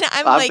murder, and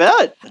I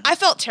bet. I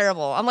felt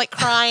terrible. I'm like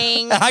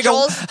crying. I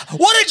go,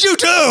 what did you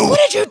do? What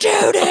did you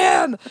do to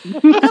him?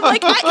 I'm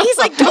like, he's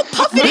like, don't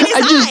puff it in his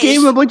eyes. I just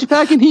gave him a bunch of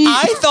Pack and Heat.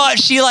 I thought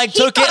she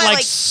took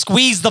it,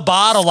 squeezed the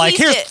bottle,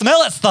 here,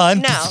 smell it, son.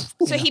 No.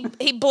 So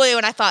he blew,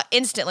 and I thought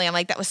instantly, I'm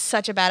like, that was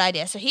such a bad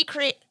idea. So he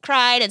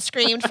cried and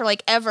screamed for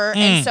ever.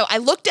 And so I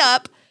looked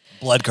up.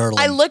 Blood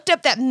curdling. I looked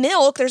up that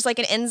milk. There's an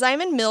enzyme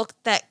in milk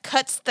that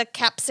cuts the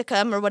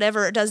capsicum or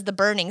whatever it does the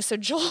burning. So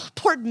Joel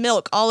poured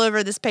milk all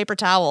over this paper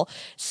towel,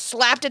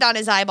 slapped it on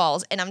his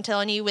eyeballs, and I'm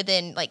telling you,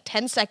 within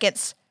 10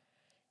 seconds,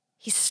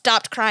 he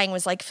stopped crying.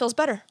 Was like, feels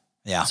better.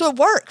 Yeah. So it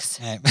works.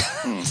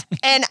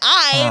 And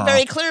I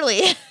very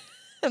clearly,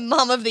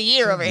 mom of the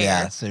year over here.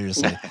 Yeah,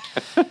 seriously.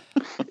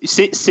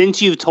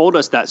 Since you've told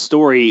us that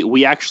story,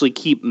 we actually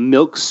keep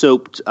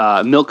milk-soaked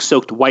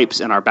wipes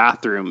in our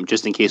bathroom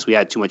just in case we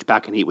had too much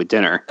Pack and Heat with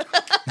dinner.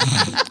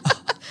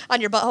 On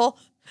your butthole?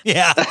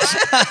 Yeah.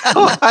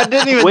 I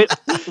didn't even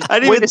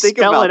think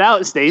spell about it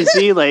out,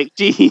 Stacey.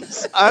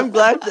 Jeez. I'm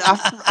glad.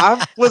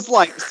 I was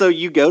like, so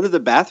you go to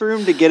the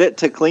bathroom to get it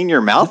to clean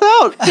your mouth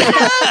out? He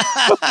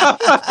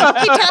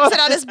taps it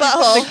on his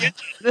butthole.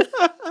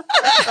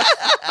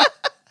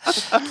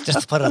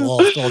 Just put a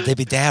little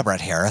dibby dab right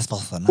here. That's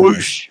both nice.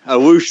 Whoosh, a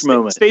whoosh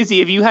moment.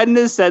 Stacey, if you hadn't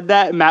have said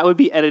that, Matt would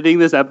be editing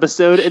this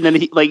episode, and then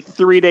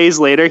 3 days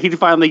later, he'd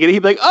finally get it. He'd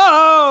be like,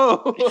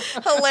 "Oh,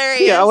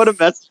 hilarious!" Yeah, I would have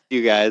messaged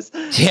you guys.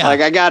 Yeah,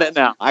 I got it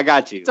now. I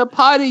got you. It's a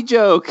potty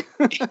joke.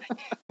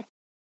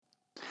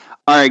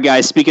 All right,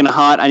 guys. Speaking of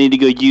hot, I need to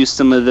go use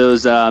some of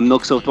those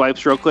milk soaked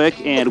wipes real quick,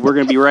 and we're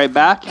gonna be right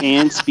back.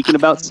 And speaking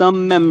about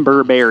some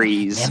member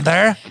berries.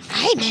 Member?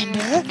 Hi,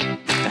 member.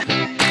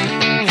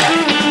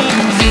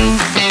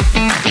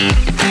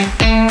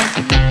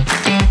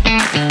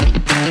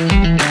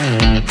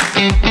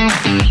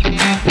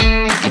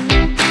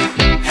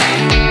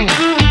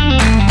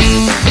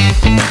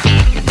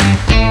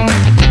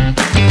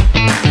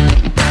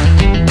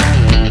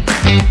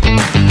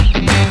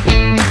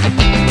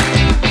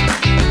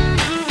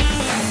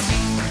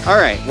 All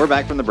right, we're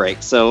back from the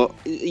break. So,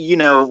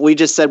 we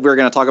just said we were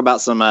going to talk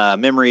about some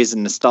memories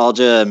and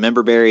nostalgia,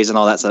 member berries, and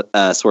all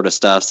that sort of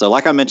stuff. So,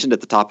 like I mentioned at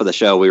the top of the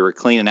show, we were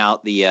cleaning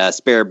out the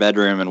spare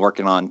bedroom and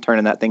working on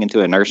turning that thing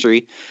into a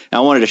nursery. And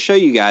I wanted to show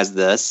you guys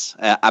this.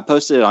 I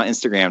posted it on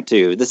Instagram,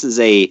 too. This is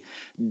a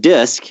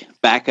disc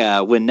back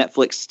when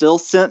Netflix still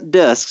sent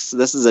discs.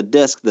 This is a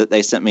disc that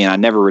they sent me and I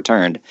never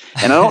returned.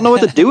 And I don't know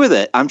what to do with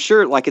it. I'm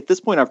sure, at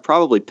this point, I've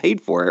probably paid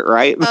for it,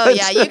 right? Oh,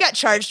 yeah, you got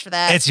charged for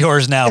that. It's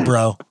yours now,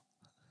 bro.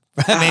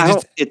 I mean,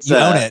 you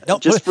own it.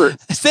 Don't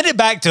send it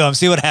back to him.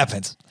 See what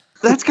happens.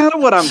 That's kind of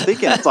what I'm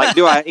thinking. It's like,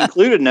 do I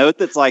include a note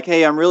that's like,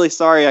 "Hey, I'm really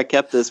sorry I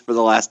kept this for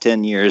the last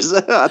 10 years.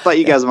 I thought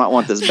you guys might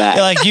want this back."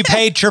 You're you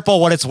paid triple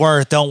what it's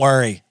worth. Don't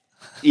worry.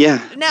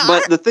 Yeah,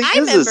 but the thing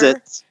is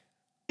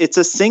it's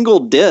a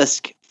single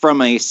disc from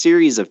a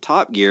series of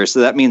Top Gear, so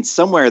that means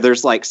somewhere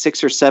there's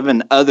 6 or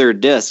 7 other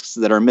discs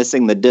that are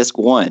missing the disc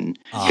 1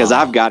 because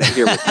I've got it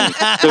here with me.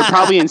 They're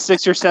probably in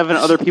 6 or 7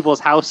 other people's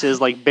houses,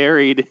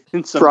 buried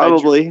in some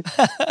probably.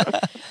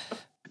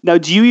 Now,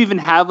 do you even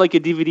have a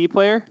DVD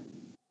player?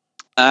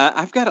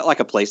 I've got it like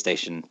a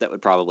PlayStation that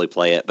would probably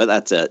play it, but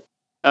that's it.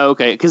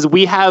 Okay, because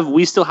we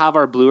still have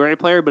our Blu-ray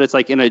player, but it's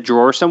like in a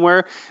drawer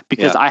somewhere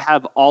because I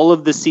have all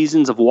of the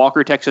seasons of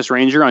Walker Texas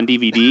Ranger on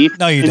DVD.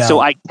 No, you and don't.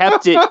 so I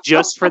kept it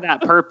just for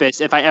that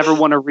purpose. If I ever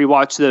want to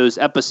rewatch those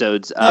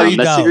episodes, No, you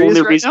that's don't. the only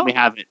Serious right reason now? we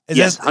have it. Is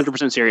Yes, this-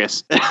 100%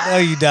 serious. No,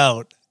 you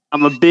don't.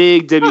 I'm a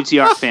big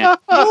WTR fan.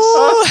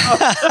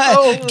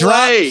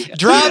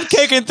 Drop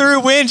kicking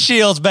through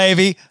windshields,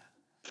 baby.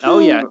 Oh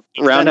yeah,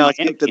 Roundhouse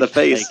kick to the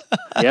face.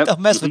 Yep. Don't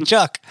mess with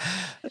Chuck.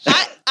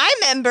 I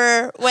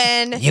remember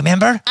when You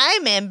remember? I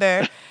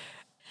remember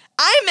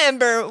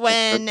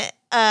when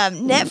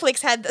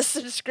Netflix had the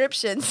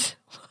subscriptions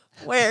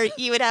where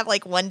you would have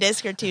like 1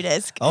 disc or 2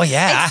 discs. Oh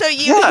yeah. And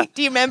so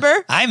do you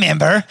remember? I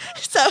remember.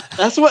 So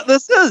That's what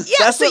this is. yeah,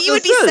 That's so what you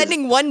would this be is.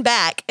 sending one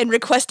back and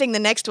requesting the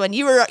next one.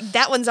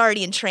 That one's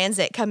already in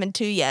transit coming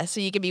to you, so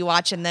you could be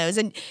watching those.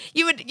 And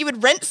you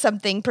would rent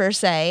something per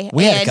se.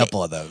 We had a and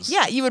couple of those.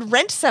 Yeah, you would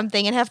rent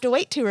something and have to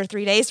wait 2 or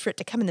 3 days for it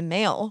to come in the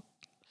mail.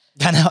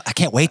 I know. I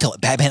can't wait till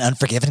Batman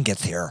Unforgiven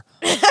gets here.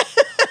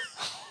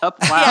 Wow. Yeah,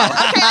 okay,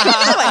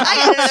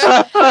 I got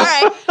another one. All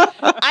right.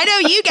 I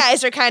know you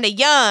guys are kind of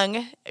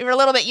young. You're a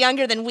little bit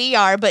younger than we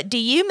are, but do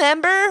you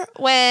remember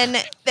when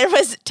there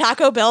was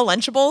Taco Bell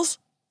Lunchables?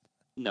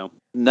 No.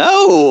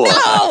 No.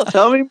 No.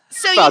 Tell me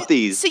So about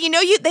these. So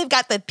they've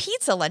got the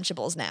pizza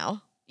Lunchables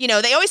now. You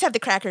know, they always have the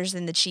crackers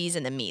and the cheese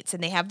and the meats,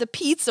 and they have the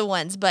pizza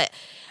ones. But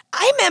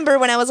I remember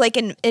when I was like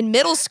in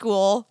middle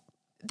school,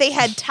 they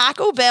had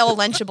Taco Bell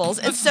Lunchables,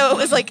 and so it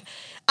was like,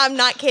 I'm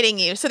not kidding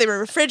you. So they were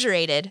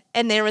refrigerated,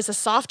 and there was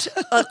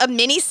a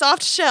mini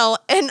soft shell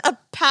and a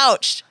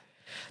pouch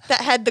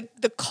that had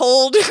the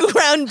cold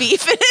ground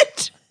beef in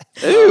it.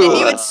 Ooh. And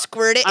you would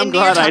squirt it I'm into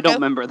your glad taco. I don't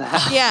remember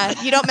that.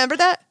 Yeah, you don't remember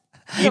that?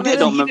 You I didn't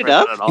don't heat remember it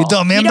up? that at all. You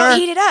don't You remember? don't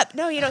heat it up.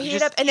 No, you don't heat it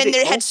just up. And eat then it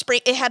there had cold?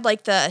 spring. It had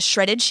like the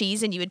shredded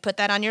cheese, and you would put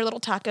that on your little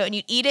taco, and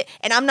you'd eat it.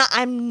 And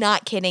I'm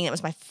not kidding. It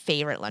was my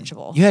favorite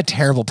Lunchable. You had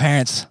terrible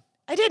parents.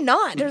 I did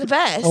not. They're the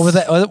best. What was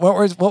that?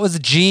 What was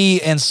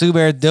G and Sue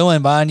Bear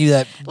doing buying you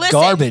that Listen,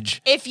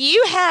 garbage? If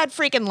you had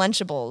freaking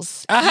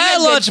Lunchables, I you had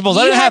good- Lunchables. I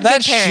you didn't have had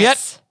that good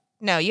parents.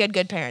 No, you had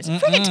good parents.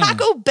 Freaking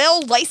Taco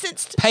Bell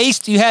licensed.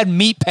 Paste. You had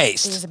meat It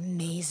paste. was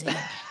amazing.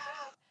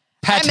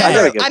 Pate. got a I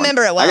good one.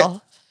 remember it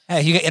well.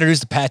 Hey, you got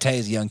introduced to pate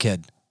as a young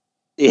kid.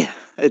 Yeah,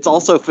 it's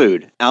also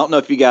food. I don't know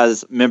if you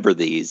guys remember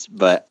these,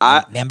 but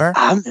I Remember?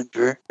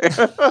 remember.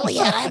 Oh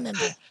yeah, I remember.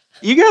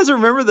 You guys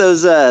remember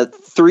those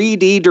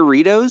 3D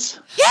Doritos?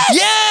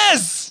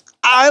 Yes.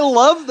 I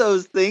love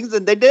those things,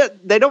 and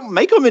they don't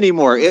make them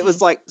anymore. It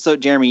was like, so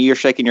Jeremy, you're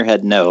shaking your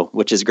head no,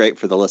 which is great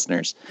for the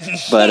listeners,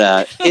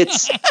 but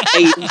it's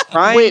a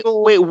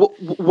triangle. Wait,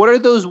 what are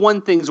those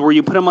one things where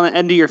you put them on the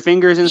end of your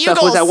fingers and stuff?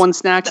 Was that Bugles. one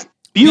snack?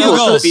 Bugles.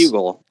 Bugles.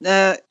 Bugle.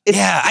 Yeah,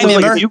 I Like a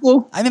remember.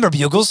 bugle? I rember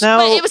Bugles. No,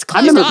 But it was I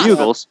closed remember off.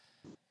 bugles.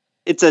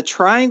 it's a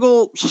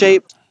triangle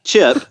shaped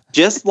chip,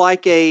 just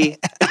like a.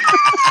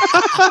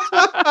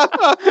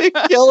 You're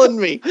killing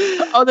me.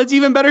 Oh, that's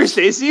even better,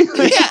 Stacy. Yeah,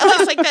 it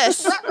looks like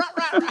this.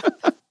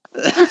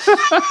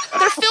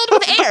 They're filled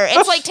with air.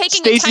 It's like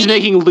taking a Stacy's tiny.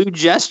 making lewd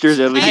gestures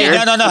over Hey, here. No,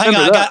 hang on.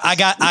 Remember that.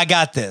 I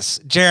got this.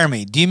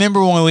 Jeremy, do you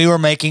remember when we were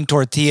making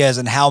tortillas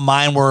and how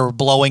mine were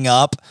blowing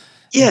up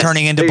and Yes,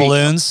 turning into there you go.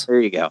 balloons There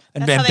you go.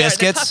 and, That's how they are. They're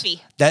biscuits?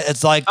 puffy. That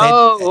it's like they,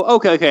 Oh,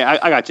 okay.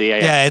 I got you. Yeah.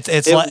 yeah, it's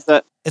It like was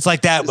a- it's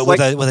like that, but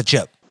it's with a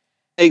chip.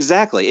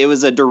 Exactly. It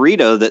was a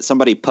Dorito that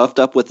somebody puffed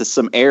up with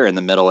some air in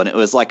the middle, and it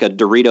was like a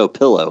Dorito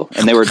pillow,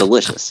 and they were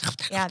delicious.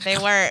 Yeah, they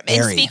were. And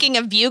Very. speaking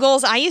of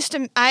bugles, I used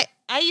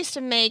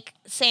to make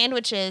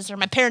sandwiches, or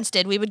my parents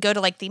did. We would go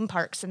to like theme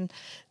parks and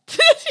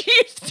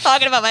you're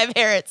talking about my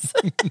parents.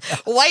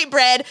 White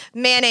bread,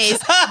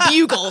 mayonnaise,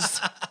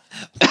 bugles.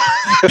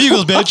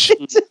 Bugles,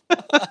 bitch.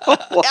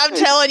 I'm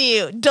telling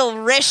you,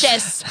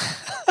 delicious.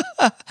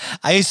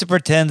 I used to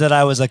pretend that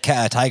I was a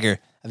tiger.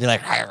 I'd be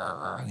like,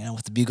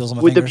 with the bugles on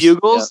my With the fingers.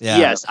 bugles? Yeah.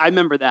 Yes, I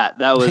remember that.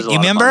 That was. You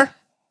remember?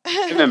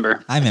 I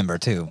remember. I remember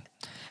too.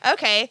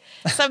 Okay,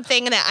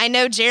 something that I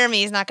know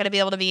Jeremy is not going to be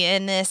able to be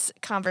in this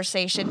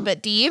conversation,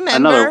 but do you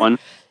remember? Another one.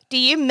 Do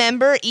you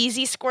remember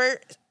Easy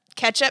Squirt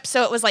ketchup?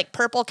 So it was like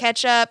purple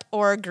ketchup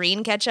or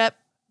green ketchup.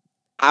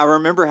 I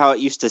remember how it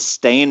used to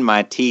stain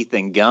my teeth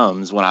and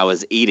gums when I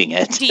was eating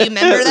it. Do you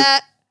remember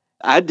that?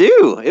 I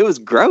do. It was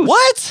gross.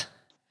 What?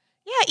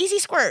 Yeah, Easy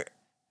Squirt.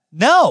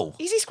 No.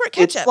 Easy Squirt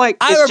It's ketchup. like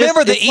I it's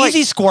remember just- the it's like-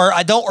 Easy Squirt.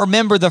 I don't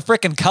remember the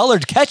freaking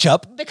colored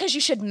ketchup. because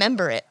you should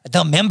remember it. I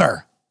don't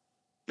remember.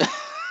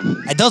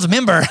 I don't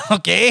remember.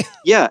 Okay.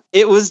 Yeah,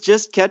 it was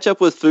just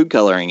ketchup with food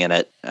coloring in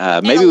it.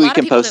 Maybe a we lot of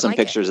can people post didn't some like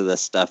it. pictures of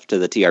this stuff to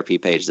the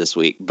TRP page this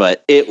week.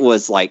 But it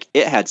was like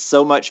it had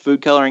so much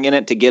food coloring in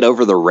it to get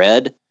over the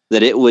red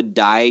that it would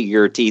dye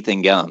your teeth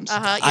and gums. Your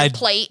I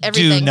plate,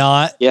 everything. Do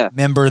not Yeah.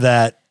 remember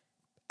that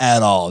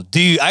at all.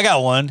 I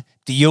got one.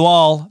 Do you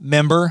all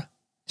remember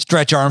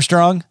Stretch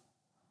Armstrong?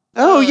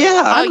 Oh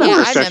yeah, I Oh, remember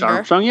yeah, I Stretch remember.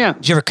 Armstrong. Yeah.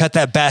 Did you ever cut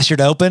that bastard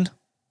open?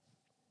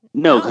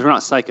 No, because we're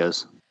not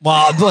psychos.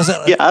 Well, was it?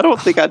 Yeah, I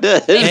don't think I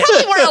did. They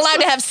probably weren't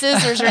allowed to have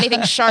scissors or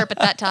anything sharp at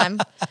that time.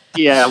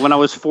 Yeah, when I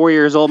was 4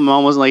 years old, my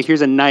mom was like,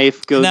 "Here's a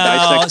knife. Go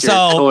dissect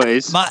your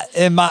toys."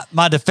 In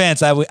my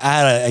defense, I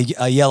had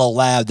a yellow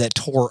lab that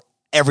tore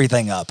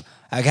everything up.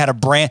 I had a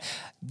brand.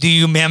 Do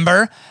you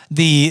remember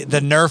the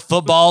Nerf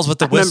footballs with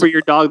the whistle? Remember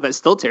your dog that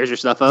still tears your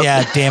stuff up?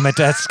 Yeah, damn it,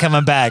 that's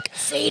coming back.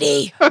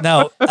 Sadie.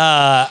 No,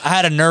 I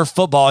had a Nerf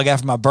football I got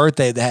for my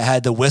birthday that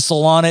had the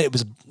whistle on it. It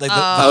was like the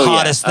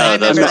hottest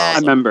thing. I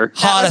remember.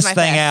 Hottest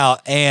thing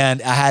out,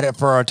 and I had it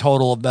for a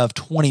total of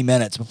 20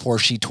 minutes before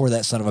she tore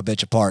that son of a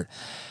bitch apart.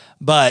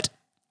 But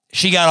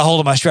she got a hold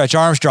of my Stretch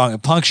Armstrong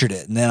and punctured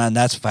it, and then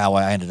that's how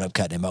I ended up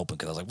cutting him open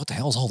because I was like, "What the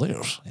hell is all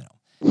this?"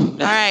 All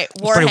right,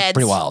 Warheads.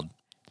 Pretty wild.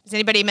 Does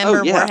anybody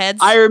remember Warheads?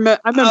 I remember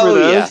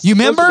those. Yeah. You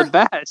remember? Those were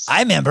the best. I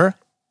remember.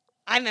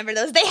 I remember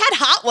those. They had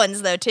hot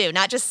ones though too,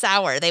 not just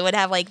sour. They would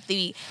have like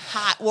the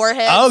hot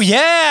Warheads. Oh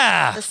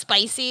yeah, the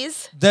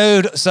spicies.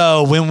 dude.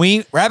 So when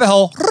we rabbit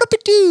hole,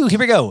 here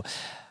we go.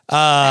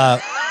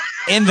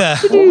 In the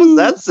What was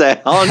that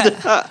sound?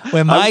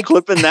 When I'm Mike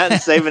clipping that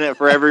and saving it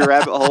for every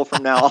rabbit hole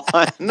from now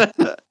on.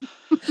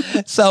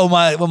 So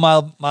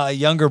my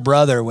younger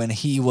brother, when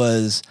he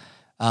was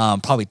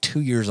probably 2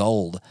 years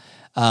old,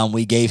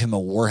 we gave him a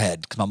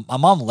Warhead because my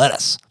mom let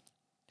us.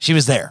 She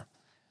was there.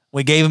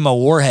 We gave him a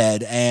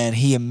Warhead, and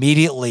he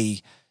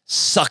immediately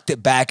sucked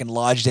it back and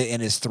lodged it in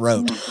his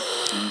throat.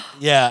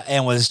 Yeah,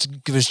 and was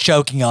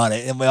choking on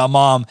it. And my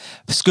mom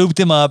scooped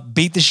him up,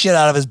 beat the shit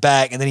out of his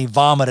back, and then he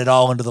vomited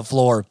all into the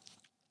floor.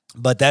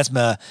 But that's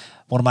one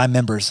of my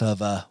members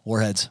of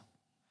Warheads.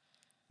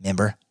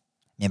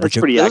 That's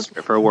pretty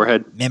accurate for a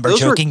Warhead. Member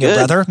choking your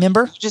brother?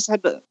 Member? You just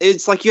had to.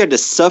 It's like you had to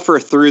suffer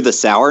through the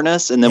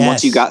sourness, and then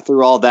once you got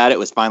through all that, it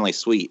was finally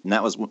sweet, and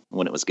that was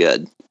when it was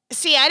good.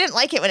 See, I didn't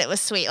like it when it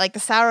was sweet. Like the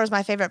sour was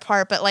my favorite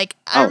part, but like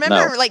I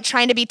remember like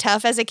trying to be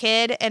tough as a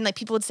kid, and like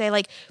people would say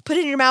like put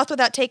it in your mouth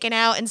without taking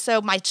out, and so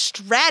my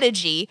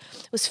strategy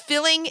was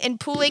filling and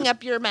pooling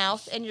up your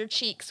mouth and your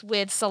cheeks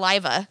with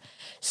saliva,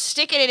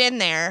 sticking it in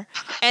there,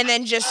 and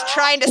then just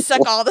trying to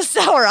suck all the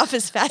sour off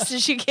as fast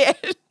as you can.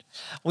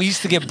 We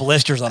used to get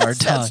blisters on our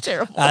tongue. That's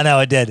terrible. I know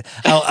it did.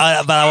 But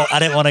I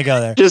didn't want to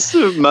go there. Just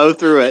mow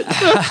through it.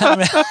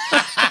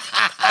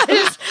 I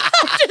just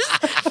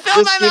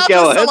fill my mouth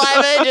with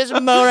saliva and just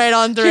mow right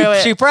on through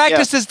it. She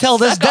practices till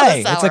this Suck all the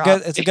day.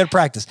 sour It's a good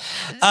practice.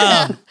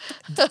 I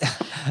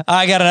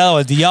got another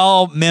one. Do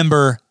y'all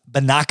remember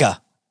Banaka?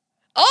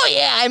 Oh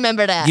yeah, I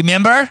remember that. You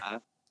remember? I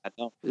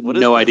don't.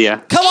 No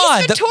idea. Come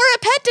on. Ace Ventura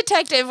Pet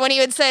Detective when he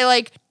would say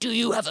like, "Do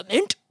you have a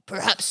mint?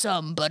 Perhaps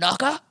some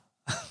Banaka?"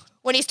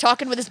 When he's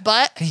talking with his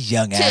butt.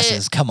 Young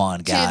asses. Come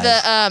on, guys.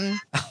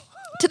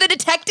 To the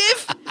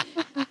detective,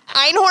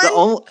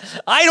 Einhorn.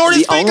 Einhorn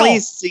is the only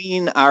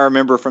scene I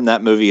remember from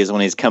that movie is when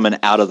he's coming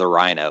out of the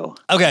rhino.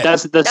 Okay.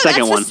 That's the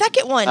second one. That's the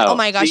second one. Oh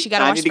my gosh, you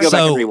gotta I watch need to the go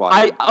back and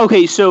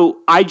rewatch it. So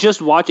I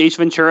just watched Ace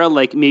Ventura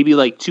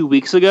maybe 2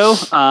 weeks ago.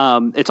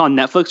 It's on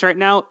Netflix right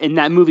now, and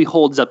that movie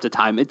holds up to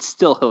time. It's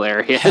still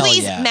hilarious. Hell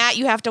Please, yeah. Matt,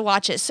 you have to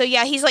watch it. So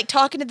yeah, he's like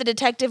talking to the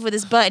detective with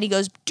his butt, and he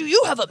goes, "Do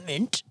you have a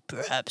mint?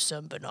 Perhaps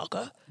some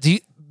Banaka."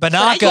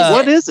 Banaka.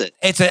 What is it?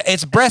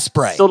 It's breast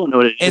spray. Still don't know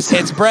what it is.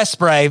 It's breast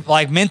spray,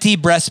 like minty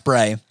breast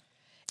spray.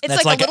 It's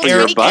That's like a an little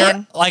mini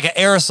can. like an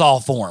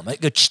aerosol form.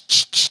 Like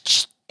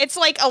It's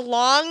like a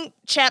long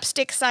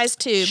chapstick-sized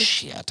tube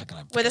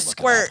with a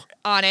squirt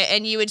on it,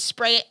 and you would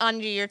spray it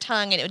under your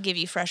tongue, and it would give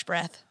you fresh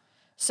breath.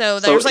 So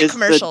there's like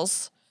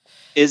commercials.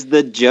 Is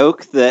the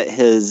joke that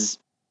his,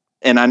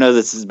 and I know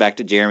this is back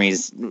to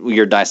Jeremy's,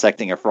 you're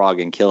dissecting a frog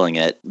and killing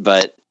it,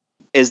 but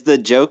is the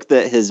joke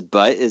that his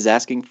butt is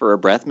asking for a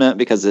breath mint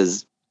because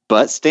his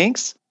butt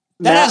stinks?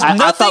 That has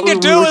nothing to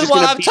do with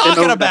what I'm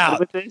talking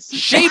about. This.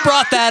 She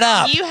brought that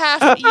up. You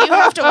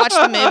have to watch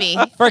the movie.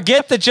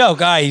 Forget the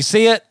joke. All right, you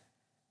see it?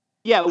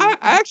 Yeah, I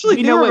actually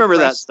we do know remember what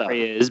that breast stuff.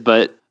 spray is,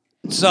 but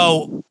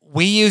So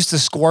we used to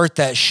squirt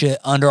that shit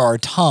under our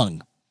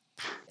tongue.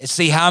 And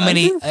see how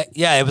many.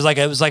 It was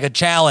like a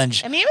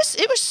challenge. I mean,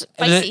 it was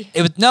spicy.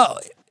 It was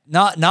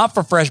not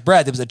for fresh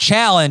breath. It was a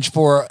challenge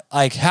for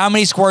like how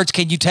many squirts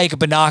can you take a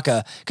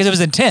Banaka because it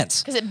was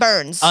intense Because it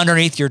burns.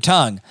 underneath your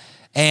tongue,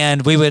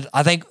 and we would.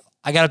 I think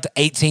I got up to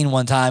 18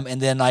 one time,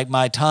 and then like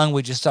my tongue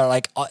would just start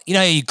like you know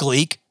how you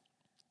gleek.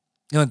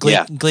 You know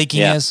what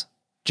gleeking is?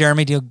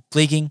 Jeremy, do you know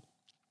gleeking?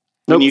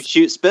 When you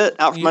shoot spit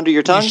out from under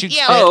your tongue?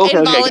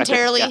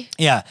 Involuntarily.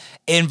 Yeah,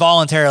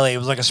 involuntarily. It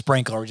was like a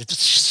sprinkler.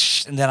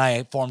 Just, and then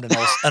I formed an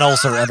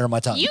ulcer under my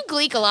tongue. You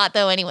gleek a lot,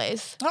 though,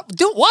 anyways.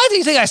 Why do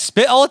you think I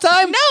spit all the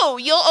time? No,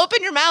 you'll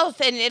open your mouth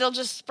and it'll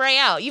just spray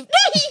out. No, he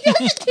does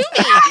it to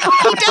me.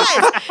 He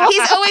does.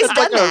 He's always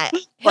done that.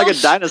 Like a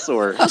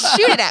dinosaur. He'll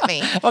shoot it at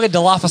me. Like a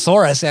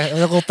Dilophosaurus.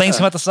 Little things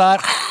come at the side.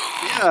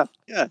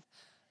 Yeah.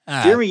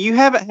 Jeremy, you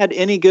haven't had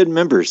any good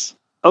members.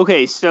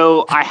 Okay,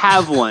 so I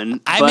have one.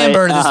 I but,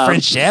 remember this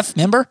French chef.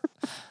 Remember?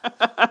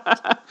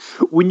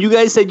 When you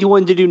guys said you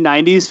wanted to do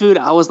 90s food,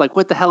 I was like,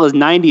 what the hell is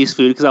 90s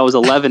food? Because I was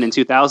 11 in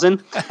 2000.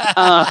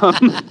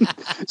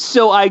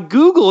 So I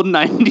Googled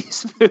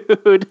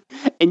 90s food,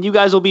 and you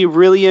guys will be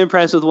really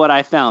impressed with what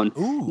I found.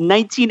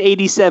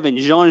 1987,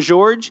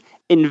 Jean-Georges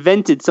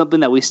invented something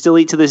that we still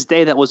eat to this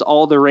day that was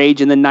all the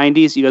rage in the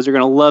 90s. You guys are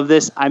going to love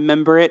this. I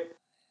remember it.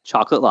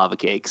 Chocolate lava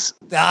cakes.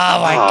 Oh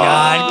my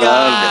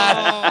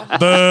God.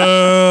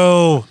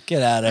 Boo.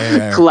 Get out of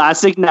here.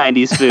 Classic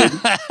 90s food.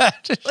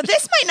 Well,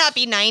 this might not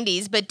be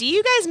 90s, but do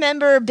you guys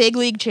remember Big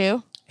League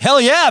Chew? Hell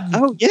yeah.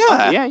 Oh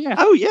yeah. Yeah.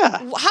 Oh yeah.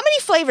 How many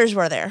flavors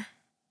were there?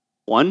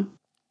 One.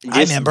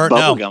 I remember.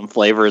 No. Bubblegum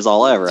flavor is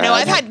all ever. No,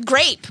 I've had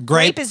grape.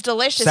 Grape is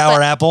delicious. Sour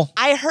but apple.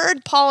 I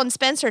heard Paul and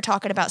Spencer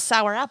talking about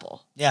sour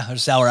apple. Yeah,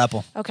 there's sour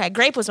apple. Okay,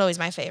 grape was always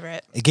my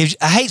favorite. It gives you,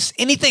 I hate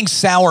anything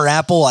sour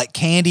apple, like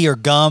candy or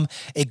gum.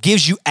 It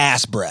gives you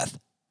ass breath.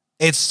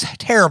 It's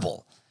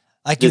terrible.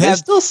 Like Do they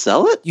still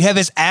sell it? You have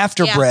his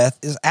after breath.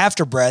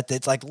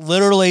 It's like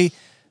literally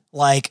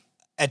like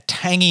a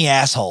tangy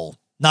asshole.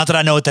 Not that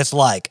I know what that's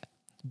like.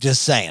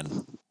 Just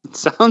saying.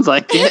 Sounds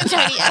like it.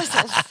 Tiny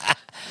assholes.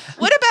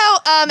 What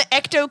about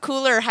Ecto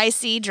Cooler High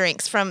C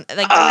drinks from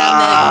like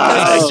around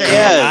the Ghostbusters?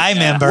 Yeah. I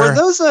remember. Were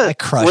those I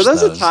crushed a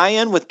those.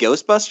 tie-in with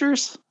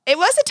Ghostbusters? It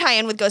was a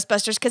tie-in with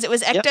Ghostbusters because it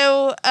was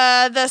Ecto,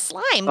 the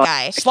slime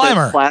guy.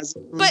 Slimer.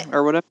 But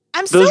or whatever.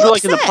 I'm so Those were like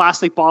upset. in the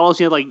plastic bottles.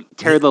 You had to like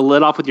tear the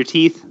lid off with your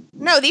teeth.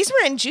 No, these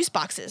were in juice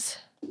boxes.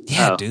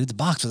 Yeah, Oh. dude, the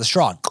box with a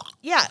straw.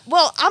 Yeah,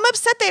 well, I'm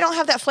upset they don't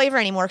have that flavor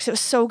anymore because it was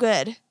so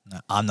good. No,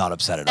 I'm not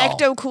upset at all.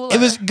 Ecto Cooler. It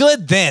was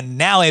good then.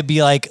 Now it'd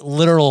be like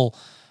literal.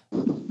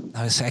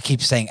 I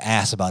keep saying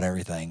ass about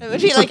everything. It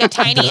would be like a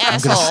tiny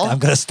asshole. I'm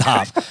gonna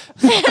stop.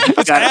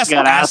 Got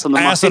ass on the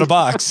ass in a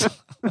box.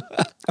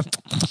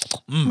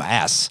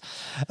 Ass.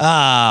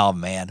 Oh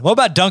man. What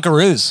about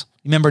Dunkaroos?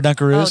 You remember Oh,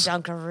 Dunkaroos?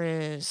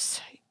 Dunkaroos.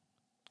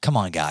 Come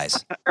on,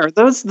 guys. Are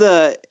those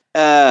the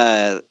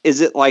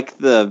is it like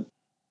the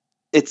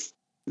it's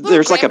Little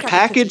there's like a graham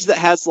cracker package cookies. that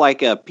has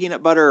like a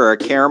peanut butter or a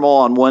caramel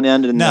on one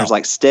end and No. there's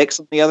like sticks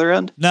on the other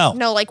end? No.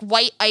 No, like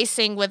white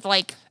icing with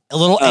like A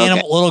little Oh, okay.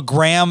 animal, little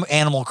graham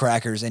animal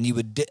crackers, and you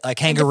would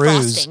like And the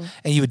kangaroos, frosting.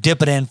 and you would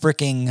dip it in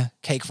freaking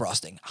cake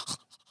frosting.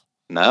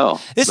 No.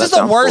 This That is the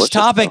sounds worst delicious,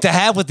 topic though. to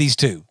have with these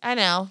two. I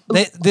know.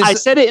 I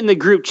said it in the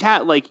group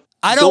chat. Like,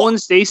 I don't- Joel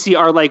and Stacy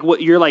are like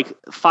what you're like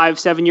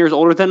 5-7 years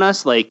older than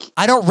us. Like,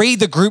 I don't read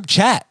the group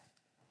chat.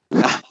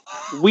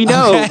 we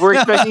know. Okay. We're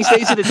expecting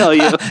Stacy to tell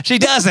you. She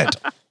doesn't.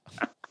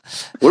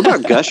 What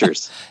about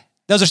Gushers?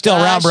 Those are still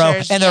around, bro,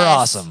 Gushers, and they're yes.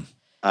 awesome.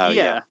 Oh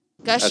Yeah.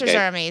 Gushers Okay.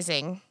 are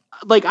amazing.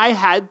 Like I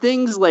had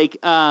things like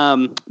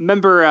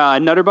remember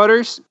Nutter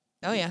Butters?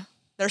 Oh yeah,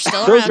 they're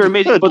still Those are around.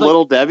 amazing. But like,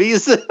 Little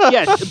Debbie's.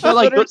 yes, but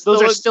like Those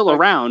those are are still still in-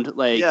 around.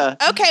 Like Yeah.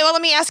 Okay, well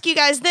let me ask you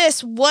guys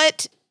this: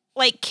 what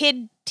like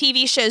kid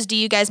TV shows do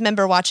you guys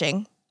remember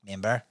watching?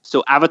 Remember?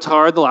 so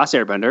Avatar: The Last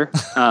Airbender.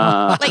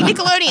 Like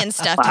Nickelodeon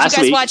stuff. Did you Last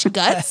guys week. watch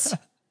Guts?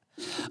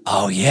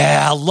 Oh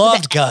yeah, I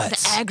loved The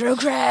Guts. aggro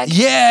crag.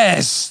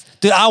 Yes,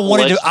 dude, I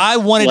wanted to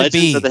Legends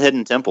be. of the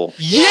Hidden Temple.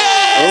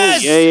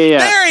 Yes, Oh, yeah.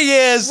 there he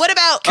is. What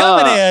about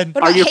Coming in.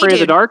 What Are about you Hey afraid of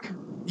the Dude? dark?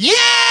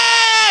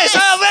 Yes,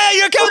 oh man,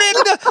 you're coming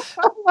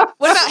in.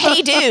 What about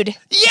Hey Dude?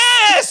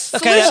 Yes.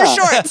 Salute your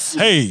shorts.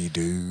 Hey,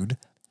 dude.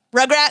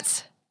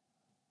 Rugrats.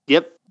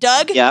 Yep.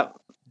 Doug. Yep.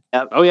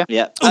 Oh yeah.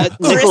 Yeah. Carissa.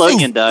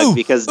 Nickelodeon Doug, Ooh,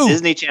 because ooh.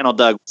 Disney Channel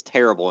Doug was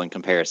terrible in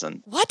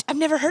comparison. What? I've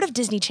never heard of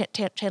Disney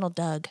Channel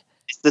Doug.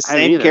 It's the I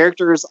didn't same either.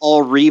 characters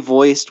all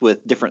revoiced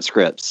with different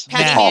scripts.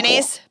 Patty Nah.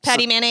 Mayonnaise.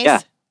 Patty Mayonnaise. Yeah.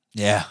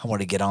 Yeah, I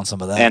want to get on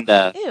some of that.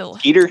 And Ew.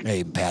 Skeeter.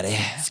 Hey, Patty.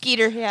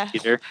 Skeeter. Yeah.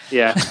 Peter.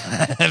 Yeah.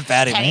 Patty,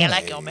 Patty, I mayonnaise.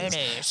 like your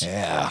mayonnaise.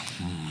 Yeah.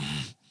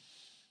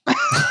 All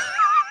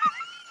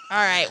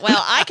right.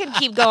 Well, I could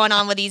keep going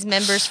on with these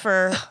members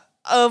for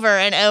over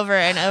and over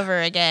and over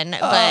again.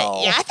 But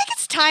Oh. yeah, I think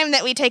it's time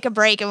that we take a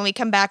break. And when we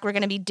come back, we're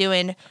going to be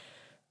doing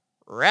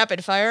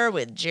Rapid Fire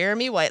with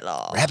Jeremy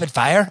Whitelaw. Rapid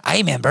fire. I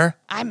remember.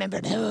 I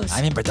remember those. I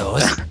remember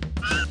those.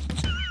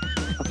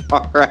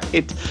 All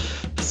right.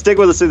 Stick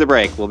with us through the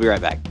break. We'll be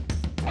right back.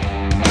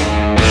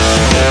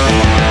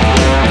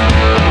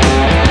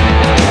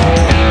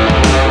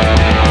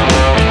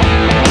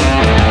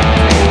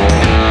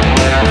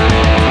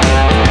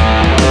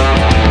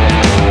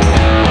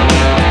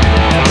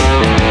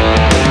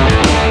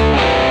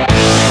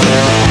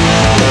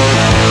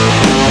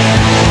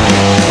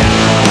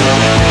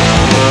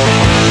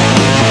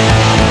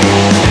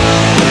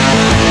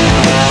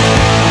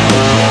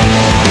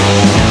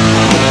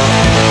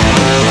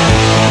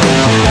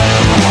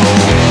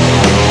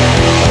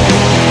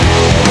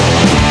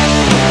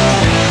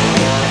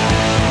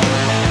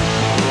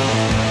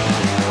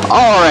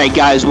 All right,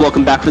 guys.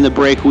 Welcome back from the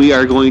break. We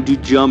are going to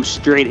jump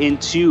straight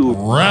into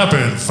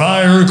Rapid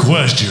fire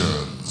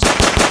questions.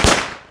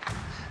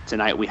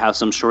 tonight. We have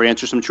some short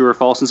answer, some true or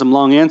false, and some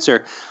long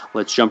answer.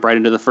 Let's jump right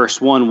into the first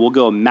one. We'll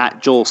go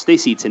Matt, Joel,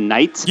 Stacy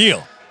tonight.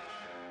 Yeah.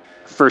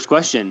 First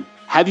question: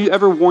 have you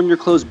ever worn your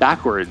clothes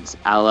backwards,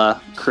 a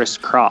la Criss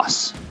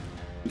Cross?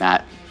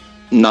 Matt.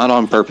 Not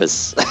on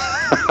purpose.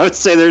 I would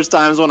say there's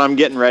times when I'm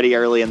getting ready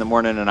early in the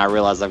morning and I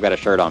realize I've got a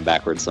shirt on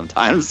backwards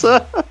sometimes.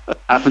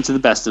 Happens to the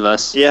best of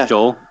us. Yeah.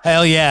 Joel?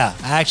 Hell yeah.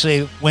 I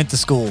actually went to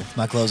school with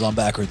my clothes on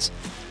backwards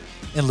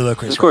in lieu of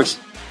crisscross.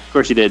 Of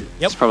course you did. Yep.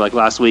 It's probably like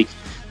last week.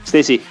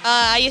 Stacy?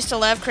 I used to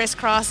love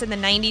crisscross in the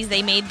 90s.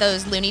 They made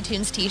those Looney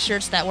Tunes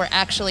t-shirts that were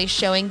actually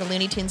showing the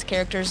Looney Tunes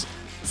characters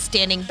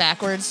standing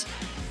backwards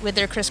with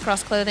their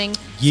crisscross clothing.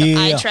 Yeah.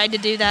 So I tried to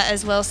do that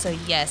as well. So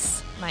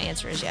yes, my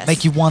answer is yes.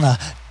 Make you want to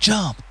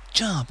jump.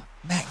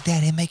 Mac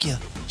Daddy make you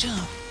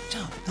jump.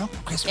 No,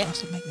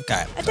 crisscross make you.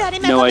 Okay. Daddy,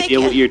 No idea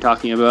what you're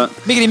talking about.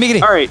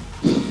 Miggity. All right.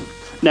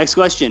 Next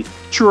question.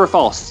 True or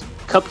false?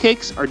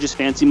 Cupcakes are just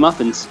fancy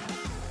muffins.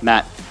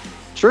 Matt?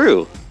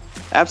 True.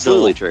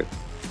 Absolutely Joel. true.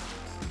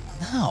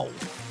 No.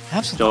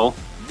 Absolutely. Joel?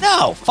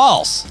 No.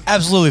 False.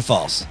 Absolutely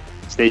false.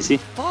 Stacy?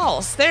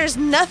 False. There's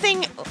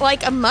nothing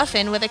like a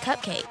muffin with a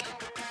cupcake.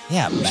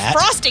 Yeah, Matt.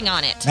 Frosting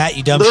on it. Matt,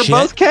 you dumb They're shit.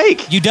 both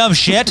cake. You dumb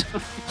shit.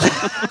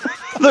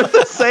 They're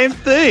the same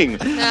thing.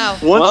 No.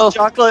 One's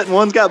chocolate and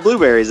one's got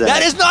blueberries in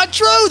That it. is not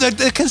true.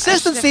 The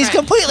consistency is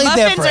Different. completely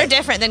Muffins different. are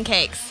different than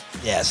cakes.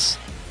 Yes.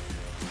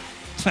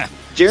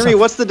 Jeremy,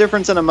 what's the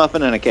difference in a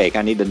muffin and a cake?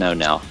 I need to know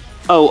now.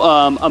 Oh,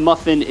 a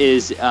muffin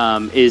is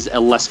a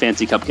less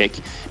fancy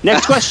cupcake.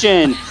 Next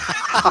question.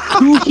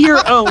 Who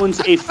here owns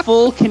a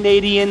full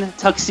Canadian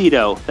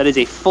tuxedo that is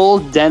a full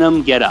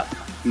denim getup?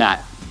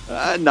 Matt?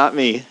 Not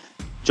me.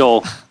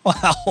 Joel?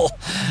 Well,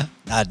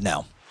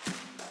 no.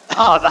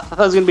 Oh, that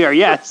was going to be our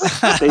yes.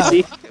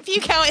 Stacy? If you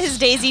count his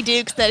Daisy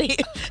Dukes that he...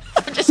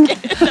 I'm just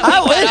kidding.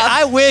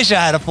 I wish I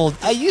had a full.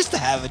 I used to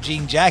have a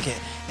jean jacket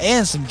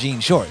and some jean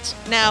shorts.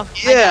 No,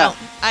 Yeah.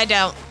 I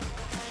don't.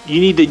 You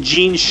need the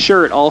jean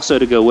shirt also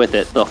to go with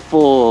it, the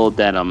full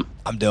denim.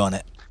 I'm doing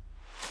it.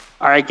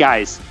 All right,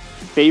 guys.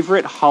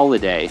 Favorite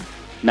holiday?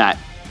 Matt?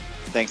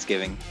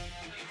 Thanksgiving.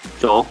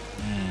 Joel?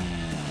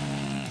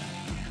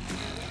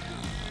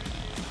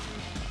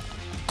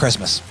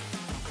 Christmas.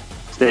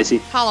 Stacy?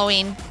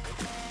 Halloween.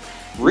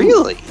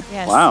 Really?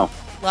 Yes. Wow.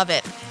 Love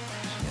it.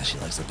 Yeah, she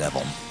likes the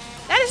devil.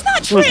 That is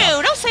not true.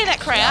 Don't say that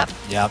crap.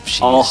 Yep.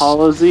 She All is.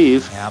 Hallows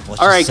Eve. Yep.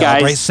 Let's All right, just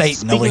celebrate guys. Satan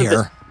Speaking over of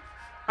here.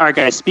 All right,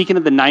 guys. Speaking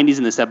of the 90s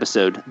in this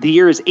episode, the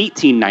year is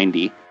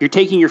 1890. You're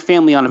taking your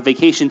family on a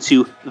vacation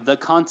to the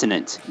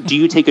continent. Do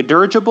you take a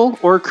dirigible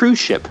or a cruise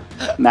ship?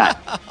 Matt?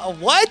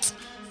 What?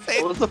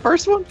 What was the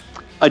first one?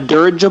 A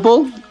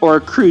dirigible or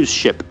a cruise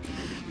ship?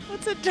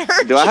 What's a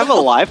dirt? Do I have a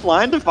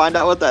lifeline to find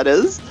out what that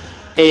is?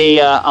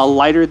 A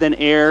lighter than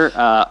air,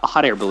 a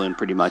hot air balloon,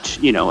 pretty much.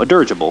 You know, a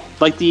dirigible,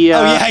 like the.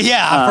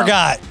 I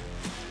forgot.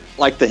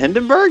 Like the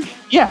Hindenburg?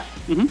 Yeah.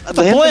 hmm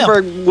The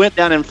Hindenburg went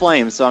down in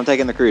flames, so I'm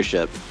taking the cruise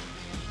ship.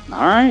 All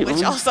right.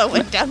 Which also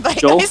went down by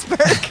Joel? an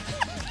iceberg.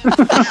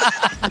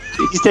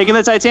 He's taking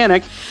the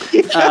Titanic.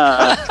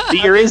 The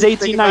year is I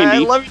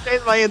 1890. let me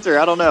change my answer.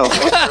 I don't know.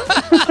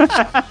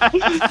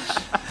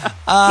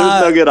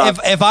 There's no good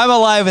option. If I'm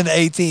alive in the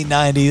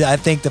 1890s, I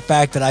think the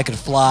fact that I could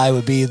fly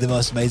would be the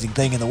most amazing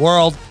thing in the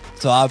world.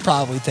 So I'd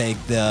probably take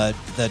the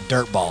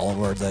dirt ball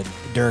or the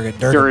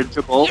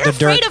Dirigible. You're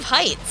afraid of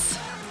heights.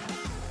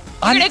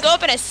 You're going to go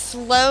up in a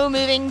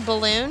slow-moving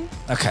balloon?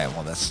 Okay,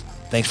 well,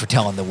 thanks for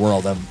telling the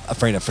world I'm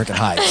afraid of freaking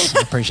heights.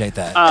 I appreciate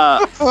that.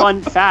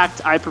 Fun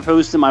fact, I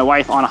proposed to my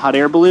wife on a hot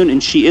air balloon,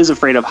 and she is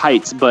afraid of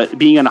heights, but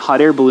being on a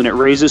hot air balloon, it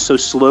raises so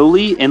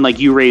slowly, and like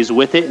you raise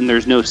with it, and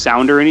there's no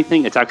sound or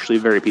anything. It's actually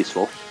very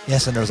peaceful.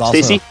 Yes, and there's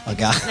also Stacey? a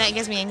guy. That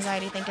gives me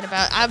anxiety thinking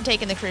about it. I'm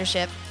taking the cruise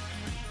ship.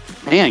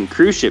 Man,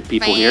 cruise ship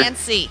people here.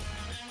 Fancy.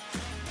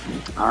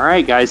 All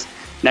right, guys.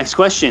 Next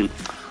question.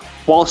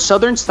 While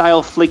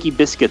Southern-style flaky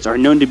biscuits are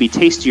known to be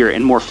tastier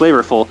and more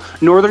flavorful,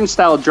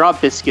 Northern-style drop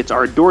biscuits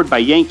are adored by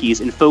Yankees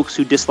and folks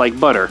who dislike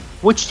butter.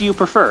 Which do you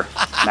prefer,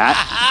 Matt?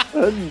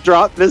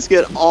 Drop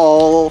biscuit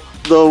all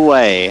the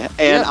way. And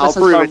Yeah, I'll that sounds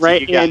prove about it to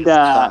right. you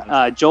guys.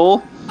 And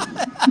Joel?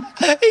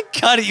 He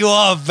cut you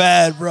off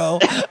bad, bro.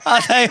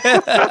 I'll tell you.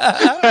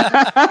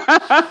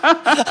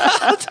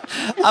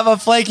 I'm a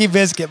flaky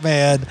biscuit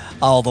man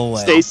all the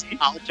way. Stacey?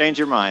 I'll change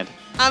your mind.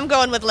 I'm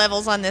going with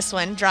levels on this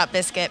one. Drop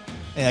biscuit.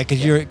 Yeah,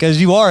 because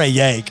you are a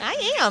Yank. I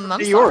am. I'm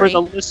For sorry.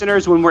 the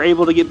listeners, when we're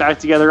able to get back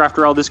together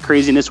after all this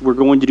craziness, we're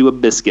going to do a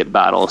biscuit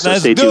battle. So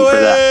Let's stay do tuned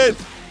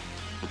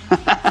for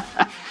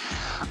that.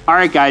 All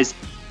right, guys.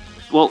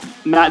 Well,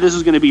 Matt, this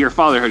is going to be your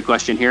fatherhood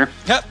question here.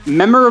 Yep.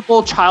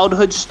 Memorable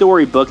childhood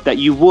storybook that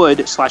you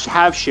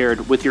would/have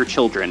shared with your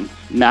children.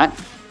 Matt?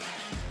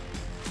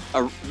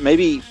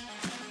 Maybe,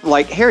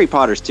 like, Harry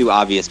Potter's too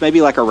obvious.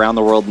 Maybe like Around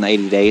the World in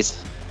 80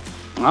 Days.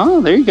 Oh,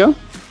 there you go.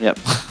 Yep.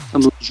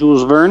 Some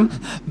Jules Verne.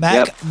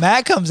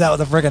 Matt comes out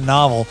with a freaking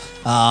novel.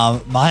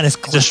 Mine is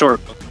It's a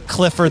short book.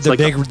 Clifford It's the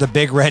like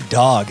big red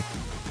dog.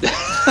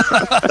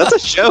 That's a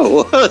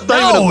show. It's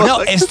not even a book.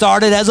 No, it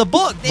started as a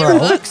book, They were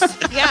bro. books.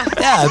 Yeah.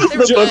 Yeah, They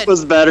were The book good.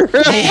 was better.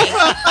 When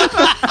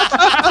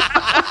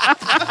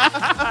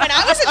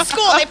I was in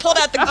school, they pulled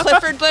out the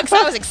Clifford books.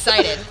 I was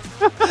excited.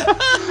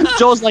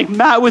 Joel's like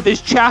Matt with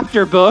his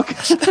chapter book.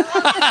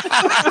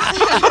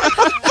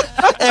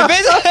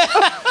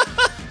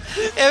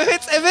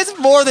 If it's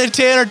more than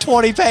 10 or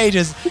 20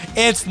 pages,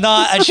 It's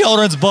not a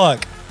children's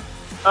book.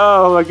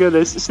 Oh my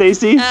goodness,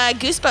 Stacy.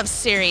 Goosebumps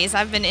series.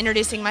 I've been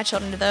introducing my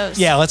children to those.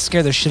 Yeah, let's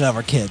scare the shit out of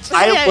our kids.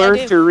 I Yeah, I learned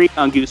do. to read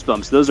on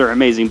Goosebumps. Those are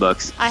amazing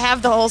books. I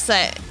have the whole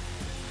set.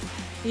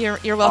 You're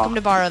welcome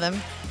to borrow them.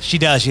 She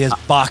does. She has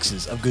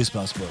boxes of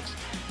Goosebumps books.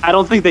 I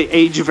don't think they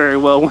age very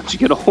well once you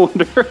get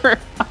older.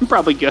 I'm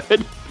probably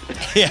good.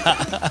 Yeah.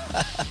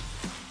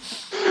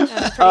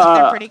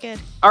 They're pretty good.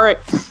 All right,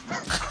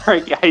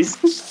 guys.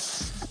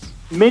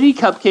 Mini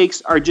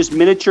cupcakes are just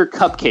miniature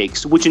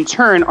cupcakes, which in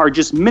turn are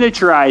just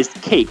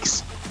miniaturized cakes.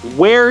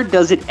 Where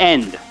does it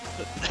end,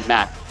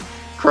 Matt?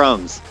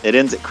 Crumbs. It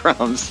ends at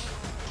crumbs.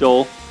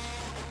 Joel?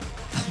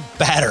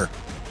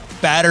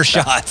 Batter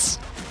shots.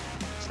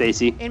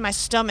 Stacy? In my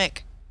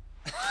stomach.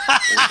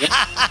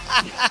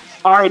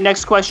 All right,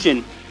 next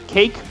question.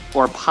 Cake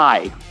or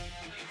pie?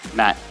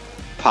 Matt?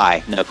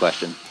 Pie, no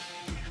question.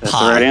 That's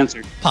Pie. the right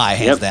answer. Pie,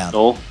 hands Yep. down.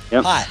 Joel?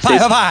 Yep. Pie.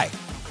 Stacey? Pie.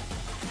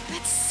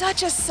 That's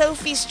such a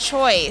Sophie's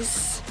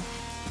choice.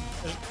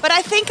 But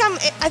I think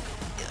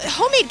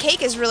homemade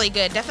cake is really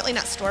good. Definitely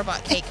not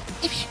store-bought cake.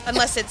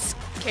 Unless it's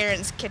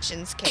Karen's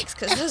Kitchen's cakes,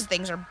 because those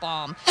things are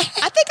bomb.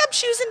 I think I'm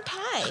choosing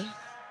pie.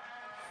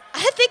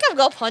 I think I'm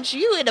going to punch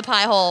you in a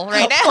pie hole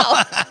right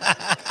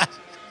now.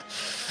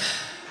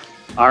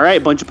 All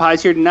right, bunch of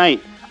pies here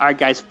tonight. All right,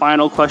 guys,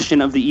 final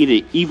question of the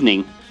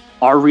evening.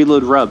 Are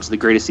Reload Rubs the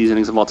greatest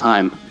seasonings of all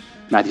time?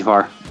 Matthew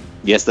Farr?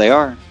 Yes, they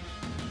are.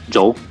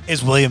 Joel?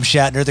 Is William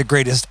Shatner the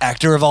greatest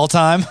actor of all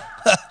time?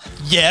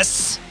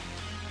 Yes.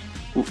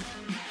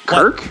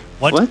 Kirk?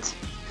 What?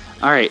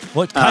 All right.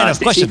 What kind of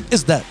Stacey? question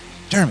is that,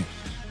 Jeremy?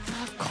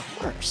 Of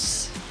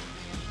course.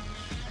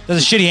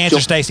 That's a shitty answer,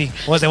 Stacy.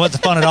 Wasn't the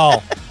fun at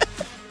all.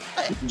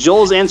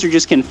 Joel's answer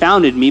just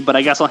confounded me, but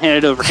I guess I'll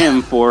hand it over to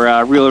him for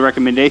real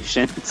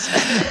recommendations.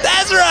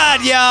 That's right,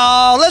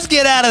 y'all. Let's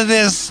get out of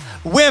this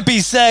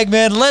wimpy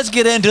segment. Let's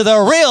get into the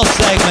real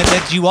segment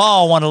that you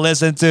all want to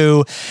listen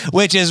to,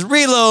 which is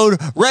Reload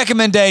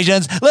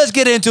Recommendations. Let's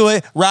get into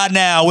it right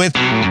now with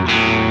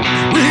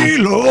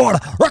Reload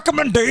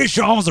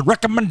Recommendations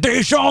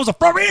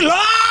from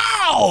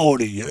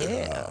Reload.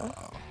 Yeah.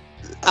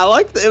 I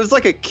like it was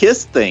like a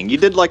kiss thing. You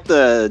did like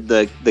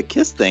the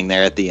kiss thing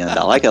there at the end.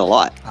 I like it a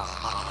lot.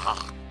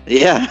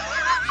 Yeah.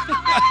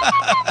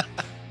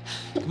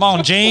 Come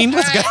on, Gene.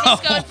 Let's All right, go.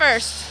 who's going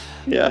first?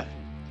 Yeah.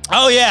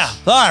 Oh yeah!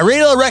 All right,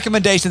 reload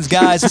recommendations,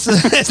 guys. This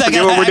is You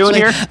know what we're doing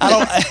here?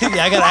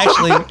 I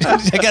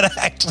gotta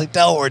actually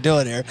tell what we're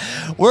doing here.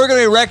 We're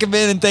gonna be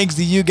recommending things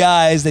to you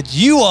guys that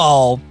you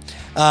all,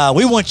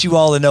 we want you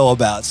all to know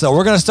about. So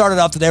we're gonna start it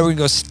off today. We're gonna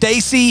go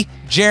Stacy,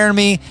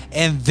 Jeremy,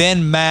 and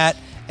then Matt,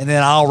 and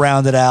then I'll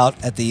round it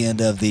out at the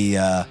end of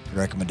the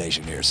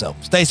recommendation here. So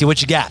Stacy,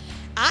 what you got?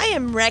 I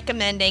am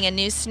recommending a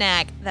new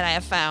snack that I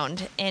have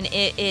found, and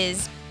it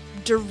is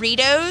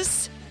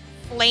Doritos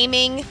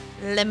Flaming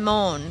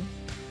Limon.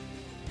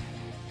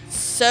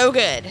 So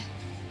good.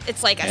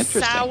 It's like a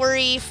Interesting.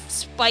 soury,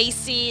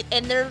 spicy,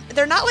 and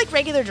they're not like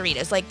regular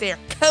Doritos. Like they're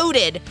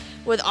coated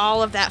with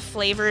all of that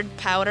flavored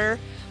powder.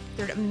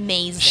 They're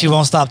amazing. She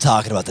won't stop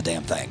talking about the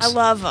damn things. I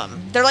love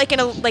them. They're like in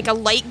a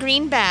light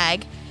green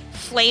bag.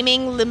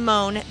 Flaming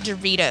Limon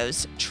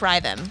Doritos. Try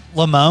them.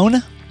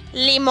 Limon?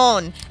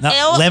 Limon.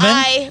 No, lemon?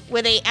 L-I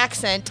with a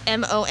accent.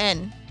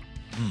 M-O-N.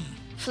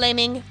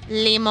 Flaming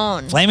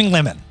Limon. Flaming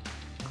lemon.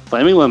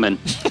 Flaming Lemon.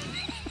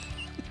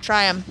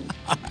 Try them.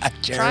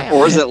 Jeremy.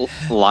 Or is it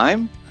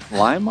lime?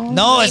 Lime on?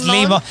 No, it's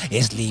Limon? limon.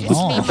 It's limon.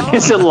 limon.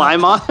 Is it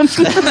Limon?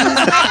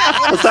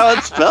 That's how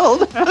it's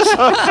spelled.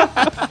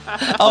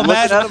 Oh, I'm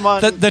man, looking at 'em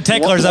on the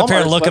tickler's up here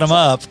Walmart's looking them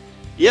website. up.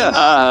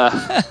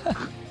 Yeah.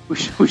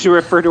 We should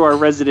refer to our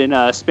resident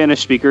Spanish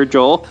speaker,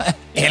 Joel.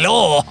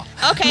 Hello.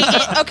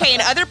 Okay.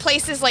 In other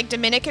places like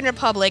Dominican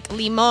Republic,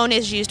 limon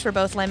is used for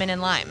both lemon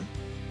and lime.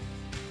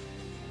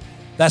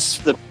 That's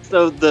The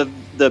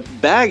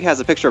bag has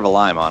a picture of a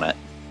lime on it.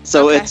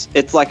 So Okay.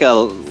 it's like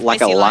a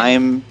Spicy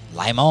lime.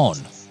 limon.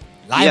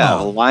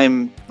 Yeah, a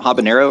lime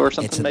habanero or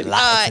something It's a maybe.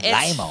 It's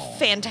It's limon.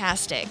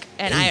 fantastic,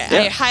 and Yeah.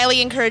 I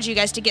highly encourage you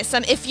guys to get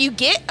some. If you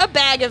get a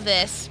bag of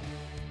this,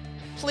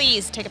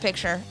 please take a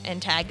picture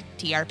and tag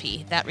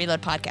TRP, That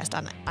Reload Podcast,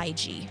 on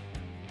IG.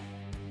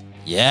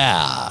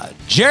 Yeah.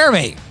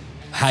 Jeremy,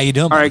 how you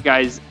doing? All right,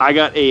 guys. I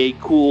got a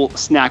cool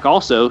snack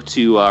also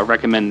to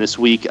recommend this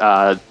week.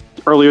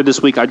 Earlier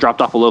this week, I dropped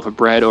off a loaf of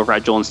bread over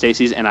at Joel and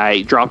Stacy's, and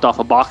I dropped off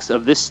a box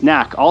of this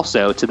snack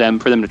also to them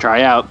for them to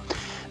try out.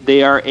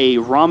 They are a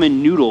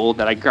ramen noodle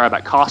that I grab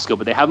at Costco,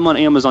 but they have them on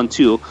Amazon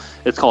too.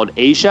 It's called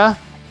Asia,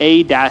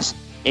 A-SHA.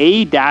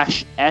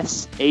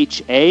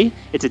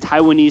 It's a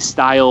Taiwanese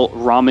style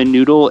ramen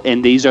noodle,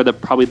 and these are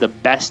probably the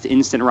best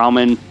instant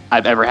ramen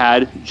I've ever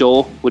had.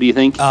 Joel, what do you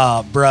think?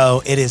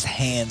 Bro, it is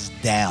hands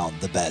down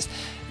the best.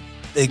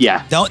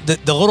 Yeah.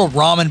 The little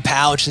ramen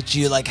pouch that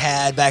you like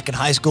had back in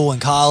high school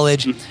and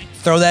college,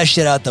 throw that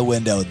shit out the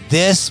window.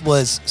 This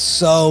was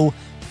so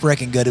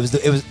freaking good. It was.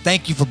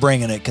 Thank you for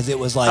bringing it, because it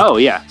was like, Oh,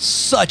 yeah.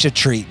 such a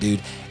treat,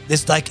 dude.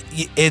 It's like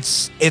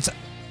it's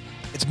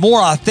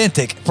more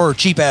authentic for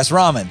cheap ass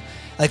ramen.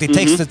 Like it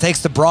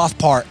takes the broth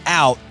part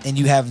out, and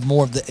you have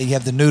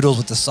the noodles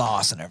with the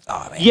sauce and everything.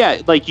 Oh, man.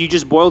 Yeah, like you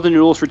just boil the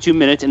noodles for 2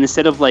 minutes, and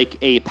instead of like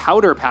a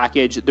powder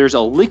package, there's a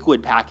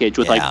liquid package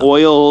with like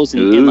oils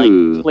and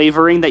like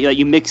flavoring that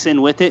you mix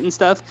in with it and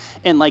stuff.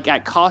 And like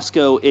at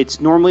Costco, it's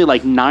normally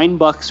like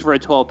 $9 for a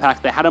 12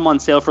 pack. They had them on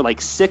sale for like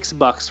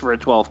 $6 for a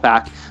 12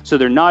 pack, so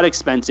they're not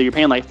expensive. You're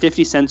paying like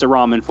 50 cents a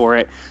ramen for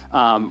it.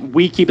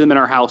 We keep them in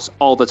our house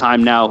all the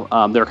time now.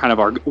 They're kind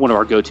of one of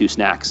our go-to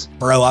snacks.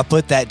 Bro, I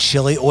put that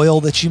chili oil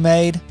that you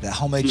made, that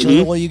homemade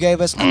chili oil you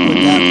gave us.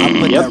 I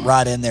put that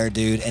right in there,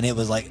 dude, and it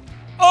was like,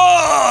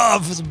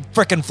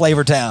 freaking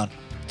Flavor Town.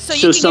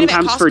 So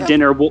sometimes for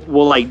dinner,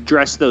 we'll like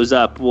dress those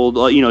up.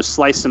 We'll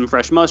slice some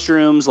fresh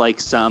mushrooms, like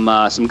some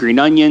green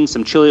onions,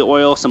 some chili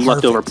oil, some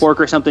leftover pork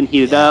or something,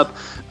 heat it up,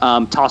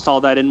 toss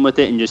all that in with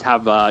it, and just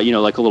have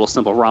like a little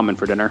simple ramen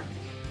for dinner.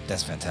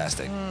 That's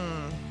fantastic.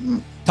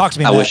 Talk to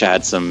me. I Matt. wish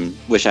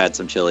I had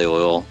some chili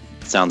oil.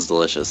 It sounds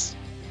delicious.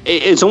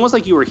 It's almost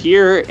like you were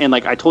here and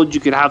like I told you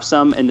could have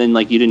some, and then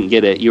like you didn't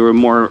get it. You were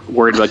more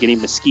worried about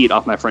getting mesquite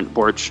off my front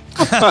porch.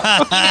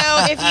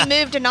 If you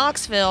moved to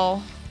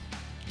Knoxville.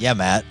 Yeah,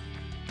 Matt.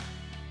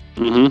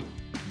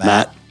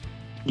 Matt,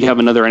 you have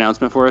another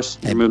announcement for us?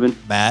 You're moving?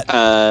 Matt.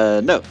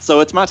 No.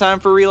 So it's my time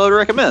for Reload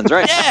Recommends,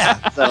 right?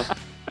 Yeah.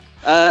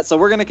 So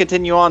we're going to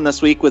continue on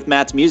this week with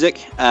Matt's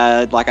music.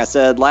 Like I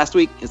said last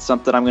week, it's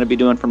something I'm going to be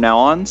doing from now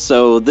on.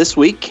 So this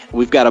week,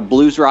 we've got a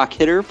blues rock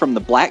hitter from the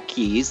Black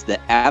Keys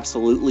that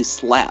absolutely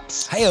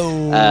slaps.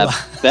 Hey-o.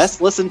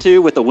 Best listened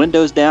to with the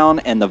windows down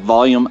and the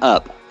volume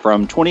up.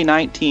 From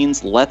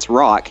 2019's Let's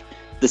Rock,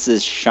 this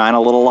is Shine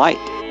a Little Light.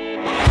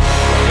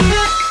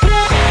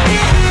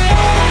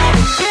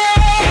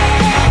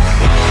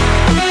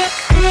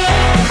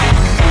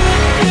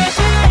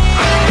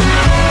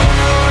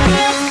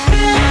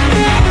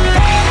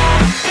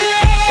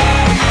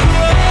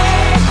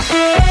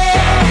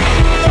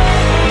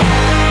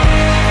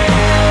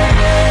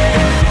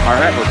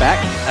 We're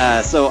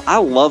back. So I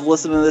love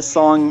listening to this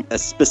song,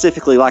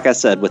 specifically, like I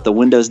said, with the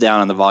windows down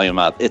and the volume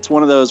up. It's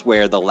one of those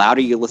where the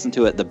louder you listen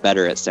to it, the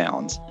better it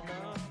sounds.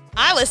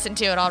 I listened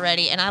to it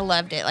already, and I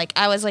loved it. Like,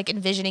 I was, like,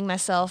 envisioning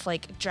myself,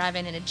 like,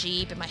 driving in a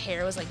Jeep, and my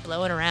hair was, like,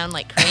 blowing around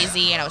like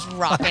crazy, and I was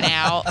rocking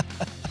out.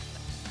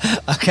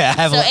 Okay,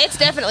 So it's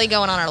definitely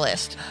going on our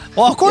list.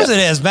 Well, of course it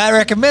is. Matt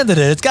recommended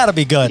it. It's got to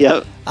be good.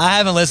 Yep. I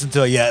haven't listened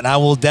to it yet, and I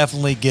will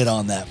definitely get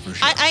on that for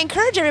sure. I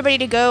encourage everybody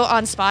to go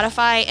on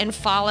Spotify and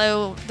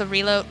follow the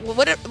Reload.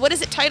 What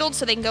is it titled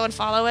so they can go and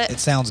follow it? It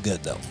sounds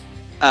good, though.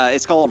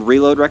 It's called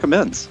Reload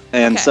Recommends.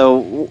 And Okay.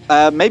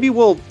 so maybe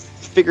we'll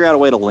figure out a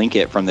way to link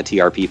it from the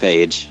TRP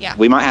page. Yeah.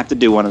 We might have to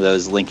do one of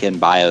those link in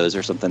bios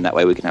or something. That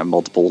way we can have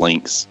multiple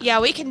links. Yeah,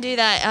 we can do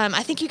that.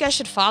 I think you guys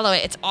should follow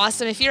it. It's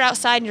awesome. If you're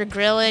outside and you're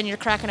grilling, you're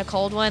cracking a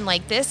cold one,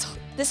 like this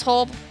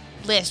whole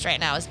list right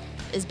now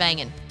is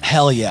banging.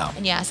 Hell yeah.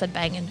 And yeah, I said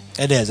banging.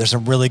 It is. There's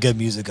some really good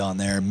music on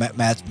there.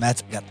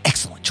 Matt's got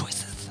excellent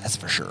choices. That's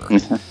for sure. All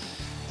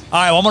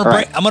right, well,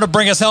 I'm gonna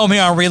bring us home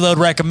here on Reload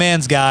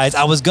Recommends, guys.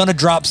 I was gonna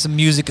drop some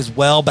music as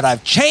well, but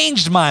I've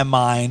changed my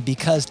mind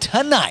because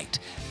tonight,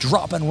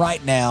 dropping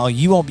right now,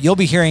 you'll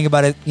be hearing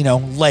about it,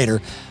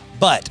 later.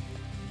 But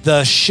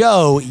the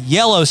show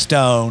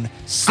Yellowstone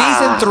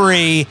season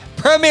 3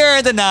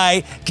 premiering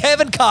tonight.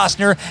 Kevin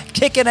Costner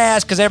kicking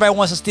ass because everybody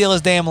wants to steal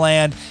his damn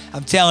land.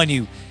 I'm telling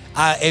you,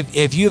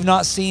 if you have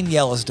not seen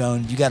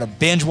Yellowstone, you got to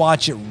binge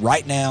watch it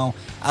right now.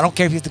 I don't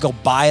care if you have to go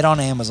buy it on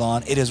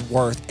Amazon. It is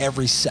worth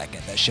every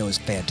second. That show is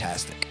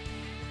fantastic.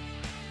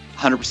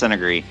 100%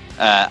 agree.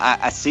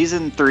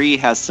 Season 3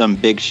 has some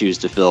big shoes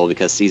to fill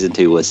because season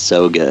 2 was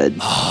so good.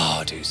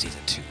 Oh, dude,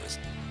 season 2 was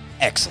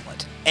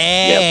excellent.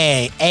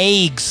 Yep.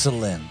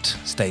 Excellent,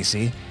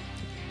 Stacy.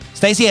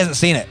 Stacy hasn't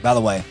seen it, by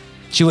the way.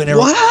 She wouldn't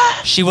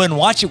She wouldn't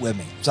watch it with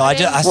me. So I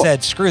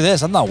said, screw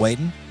this. I'm not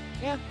waiting.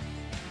 Yeah.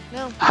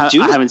 No. I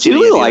haven't seen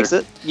Julie it likes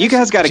it. You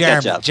guys got to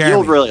catch up.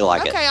 You'll really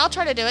like it. Okay, I'll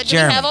try to do it. Do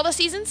Jeremy. we have all the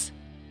seasons?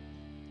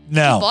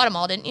 No. You bought them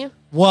all, didn't you?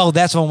 Well,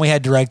 that's when we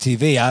had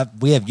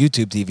DirecTV. We have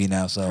YouTube TV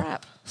now, so.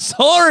 Crap.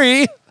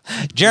 Sorry.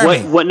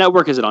 Jeremy. What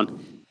network is it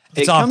on?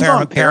 It's it on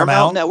comes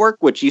Paramount Network,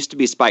 which used to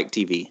be Spike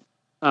TV.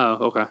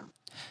 Oh, okay.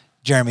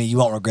 Jeremy, you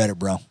won't regret it,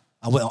 bro.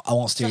 I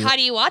won't steer So you. how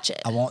do you watch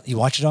it? You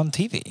watch it on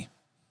TV.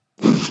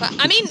 But,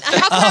 I mean,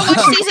 how can I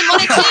watch season 1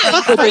 and 2? You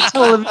It's a freak?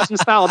 television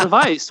style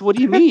device. What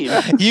do you mean?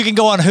 You can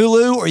go on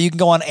Hulu or you can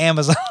go on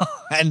Amazon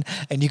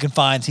and you can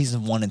find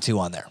season 1 and 2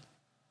 on there.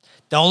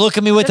 Don't look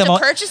at me with Do you them.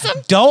 have to purchase them?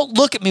 Don't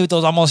look at me with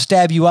those. I'm gonna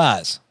stab you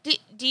eyes.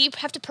 Do you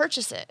have to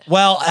purchase it?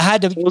 Well, I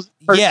had to.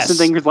 Yes. Some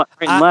things right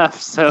and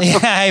left. So Yeah,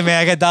 hey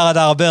man, I got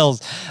dollar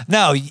bills.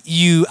 No,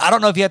 I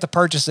don't know if you have to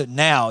purchase it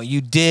now. You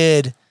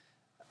did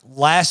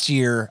last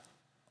year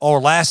or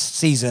last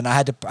season. I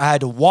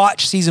had to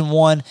watch season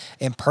 1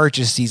 and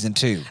purchase season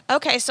 2.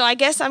 Okay, so I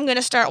guess I'm going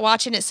to start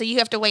watching it, so you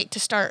have to wait to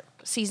start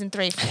season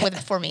 3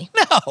 for me.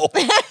 No,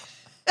 no,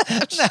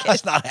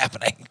 it's not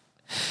happening.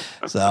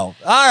 So, all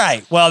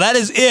right. Well, that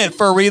is it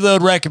for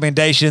Reload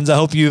recommendations. I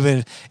hope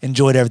you've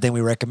enjoyed everything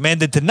we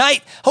recommended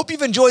tonight. Hope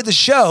you've enjoyed the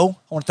show.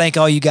 I want to thank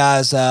all you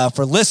guys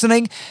for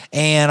listening,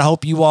 and I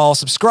hope you all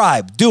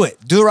subscribe. Do it.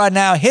 Do it right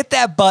now. Hit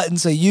that button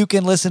so you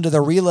can listen to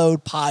the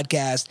Reload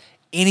podcast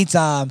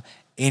anytime,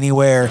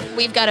 anywhere.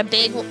 We've got a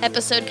big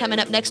episode coming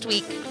up next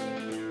week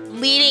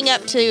leading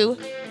up to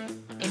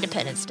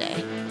Independence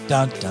Day.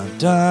 Dun, dun,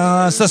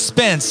 dun.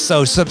 Suspense.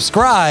 So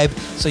subscribe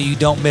so you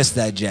don't miss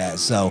that jazz.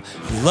 So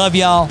we love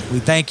y'all. We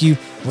thank you.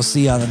 We'll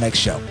see you on the next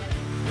show.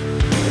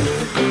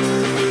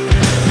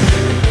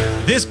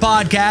 This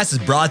podcast is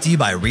brought to you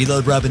by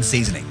Reload Rub and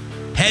Seasoning.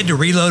 Head to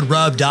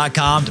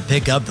reloadrub.com to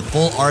pick up the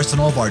full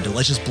arsenal of our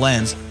delicious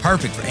blends,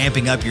 perfect for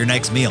amping up your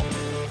next meal.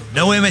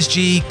 No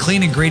MSG,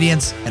 clean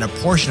ingredients, and a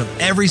portion of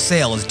every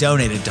sale is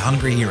donated to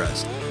Hungry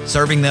Heroes,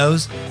 serving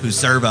those who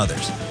serve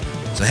others.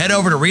 So head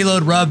over to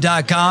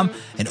reloadrub.com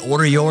and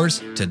order yours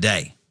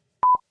today.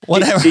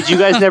 Whatever. Did you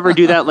guys never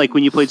do that? Like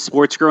when you played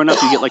sports growing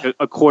up, you get like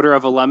a quarter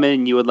of a lemon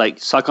and you would like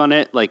suck on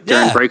it like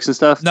during breaks and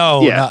stuff?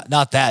 No,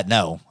 not that.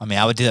 No. I mean,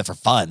 I would do that for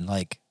fun.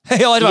 Like,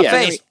 hey, I like my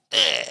face.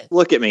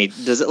 Look at me.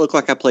 Does it look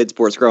like I played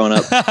sports growing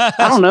up? I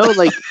don't know,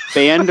 like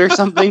band or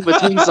something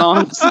between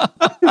songs.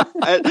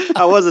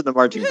 I was in the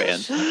marching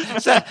band.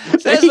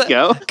 There you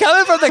go.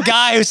 Coming from the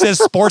guy who says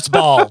sports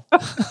ball.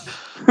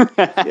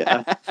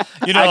 Yeah.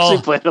 You know, I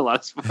actually played a lot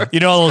of sports. You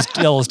know all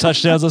those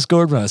touchdowns I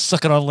scored when I was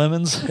sucking on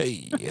lemons?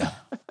 Hey.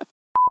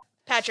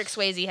 Patrick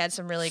Swayze had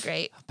some really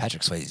great.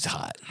 Patrick Swayze's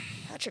hot.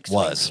 Patrick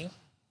Was. Swayze.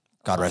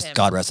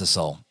 God rest his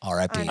soul.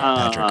 R.I.P. I know.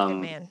 Patrick. Good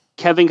man.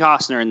 Kevin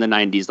Costner in the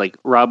 90s, like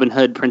Robin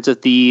Hood, Prince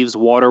of Thieves,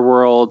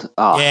 Waterworld.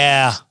 Oh,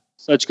 Yeah.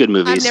 such good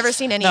movies. I've never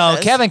seen any No, of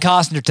those. Kevin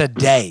Costner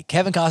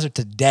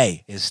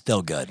today is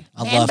still good.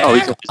 I love Oh,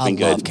 he's always I been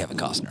love good. Kevin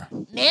Costner.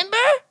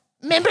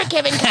 Remember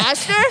Kevin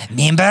Costner?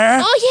 Remember?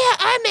 Oh,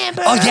 yeah, I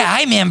remember. Oh, yeah,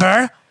 I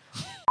remember.